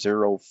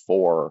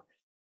 304,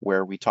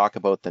 where we talk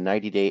about the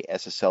 90-day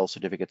SSL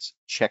certificates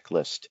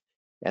checklist.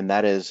 And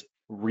that is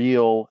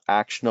real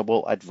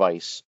actionable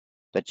advice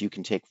that you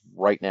can take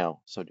right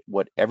now. So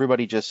what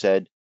everybody just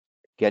said,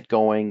 get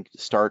going,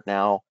 start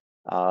now.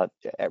 At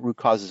Root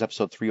Causes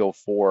episode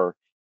 304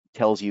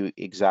 tells you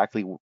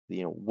exactly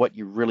what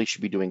you really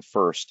should be doing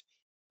first.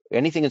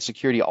 Anything in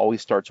security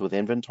always starts with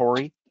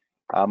inventory.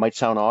 Might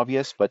sound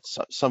obvious, but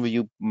some of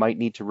you might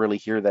need to really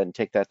hear that and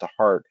take that to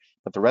heart.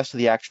 But the rest of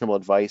the actionable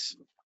advice,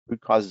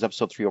 Root Causes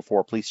episode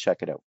 304, please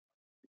check it out.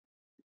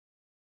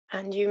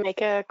 And you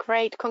make a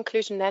great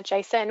conclusion there,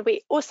 Jason.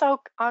 We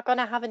also are going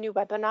to have a new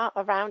webinar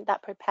around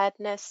that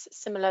preparedness,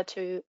 similar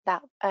to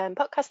that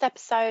podcast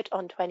episode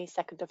on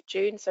 22nd of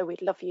June. So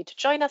we'd love you to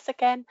join us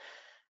again.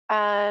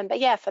 But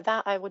yeah, for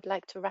that, I would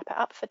like to wrap it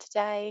up for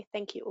today.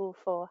 Thank you all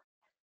for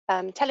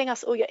telling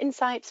us all your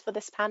insights for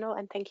this panel,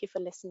 and thank you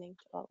for listening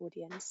to our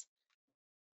audience.